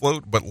lemons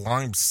float, but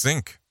limes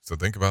sink. So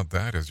think about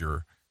that as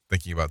you're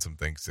thinking about some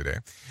things today.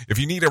 If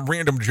you need a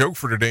random joke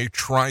for today,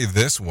 try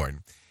this one.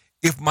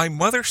 If my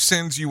mother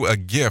sends you a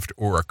gift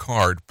or a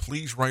card,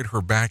 please write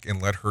her back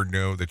and let her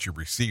know that you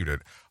received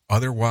it.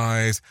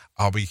 Otherwise,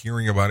 I'll be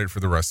hearing about it for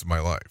the rest of my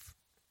life.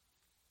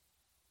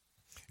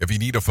 If you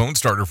need a phone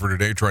starter for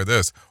today, try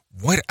this.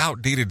 What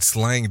outdated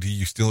slang do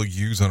you still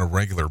use on a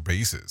regular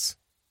basis?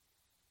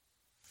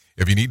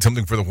 If you need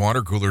something for the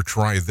water cooler,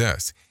 try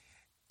this.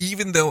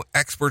 Even though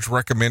experts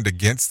recommend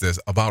against this,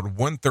 about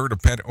 1/3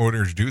 of pet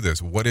owners do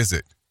this. What is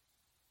it?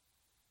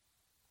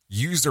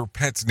 Use their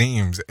pets'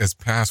 names as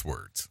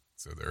passwords.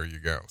 So there you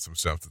go. Some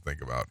stuff to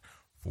think about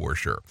for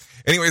sure.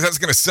 Anyways, that's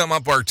going to sum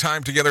up our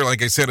time together.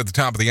 Like I said at the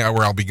top of the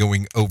hour, I'll be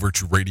going over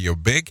to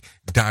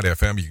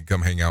RadioBig.fm. You can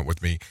come hang out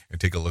with me and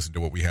take a listen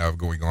to what we have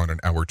going on in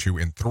hour 2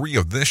 and 3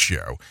 of this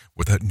show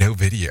with no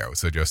video.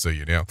 So just so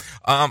you know.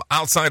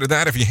 Outside of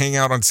that, if you hang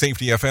out on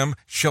Safety FM,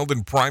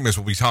 Sheldon Primus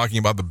will be talking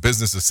about the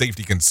business of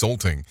safety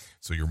consulting.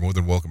 So you're more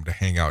than welcome to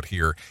hang out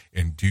here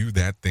and do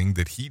that thing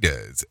that he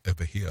does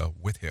over here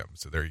with him.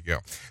 So there you go.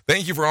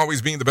 Thank you for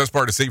always being the best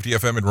part of Safety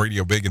FM and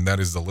Radio Big, and that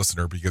is the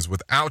listener, because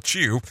without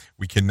you,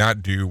 we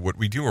cannot do what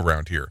we do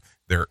around here.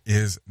 There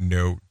is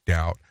no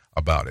doubt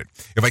about it.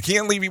 If I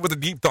can't leave you with a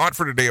deep thought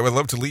for today, I would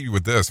love to leave you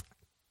with this.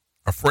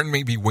 A friend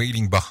may be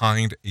waiting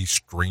behind a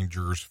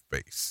stranger's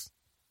face.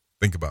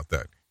 Think about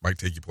that. Might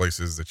take you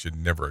places that you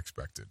never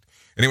expected.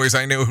 Anyways,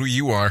 I know who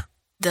you are.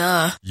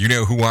 Duh. You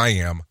know who I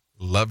am.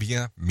 Love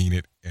ya, mean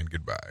it, and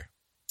goodbye.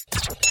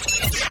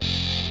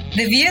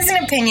 The views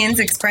and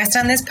opinions expressed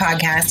on this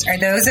podcast are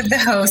those of the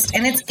host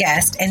and its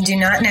guest and do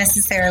not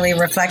necessarily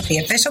reflect the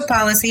official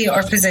policy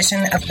or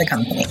position of the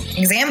company.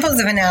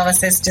 Examples of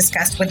analysis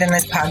discussed within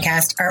this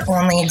podcast are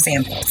only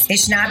examples. They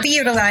should not be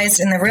utilized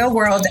in the real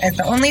world as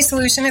the only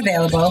solution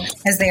available,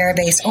 as they are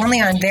based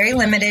only on very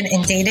limited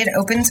and dated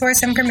open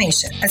source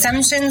information.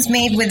 Assumptions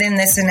made within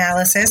this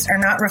analysis are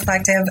not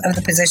reflective of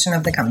the position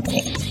of the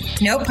company.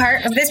 No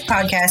part of this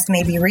podcast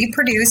may be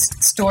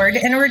reproduced, stored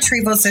in a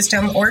retrieval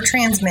system, or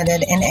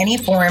transmitted in any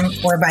form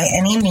or by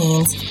any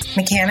means,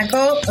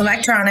 mechanical,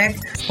 electronic,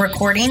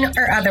 recording,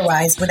 or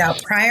otherwise,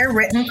 without prior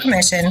written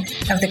permission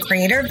of the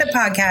creator of the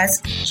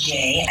podcast,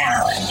 Jay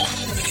Allen.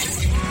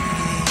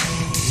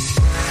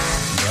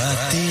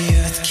 But the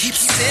earth keeps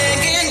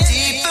sinking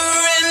deeper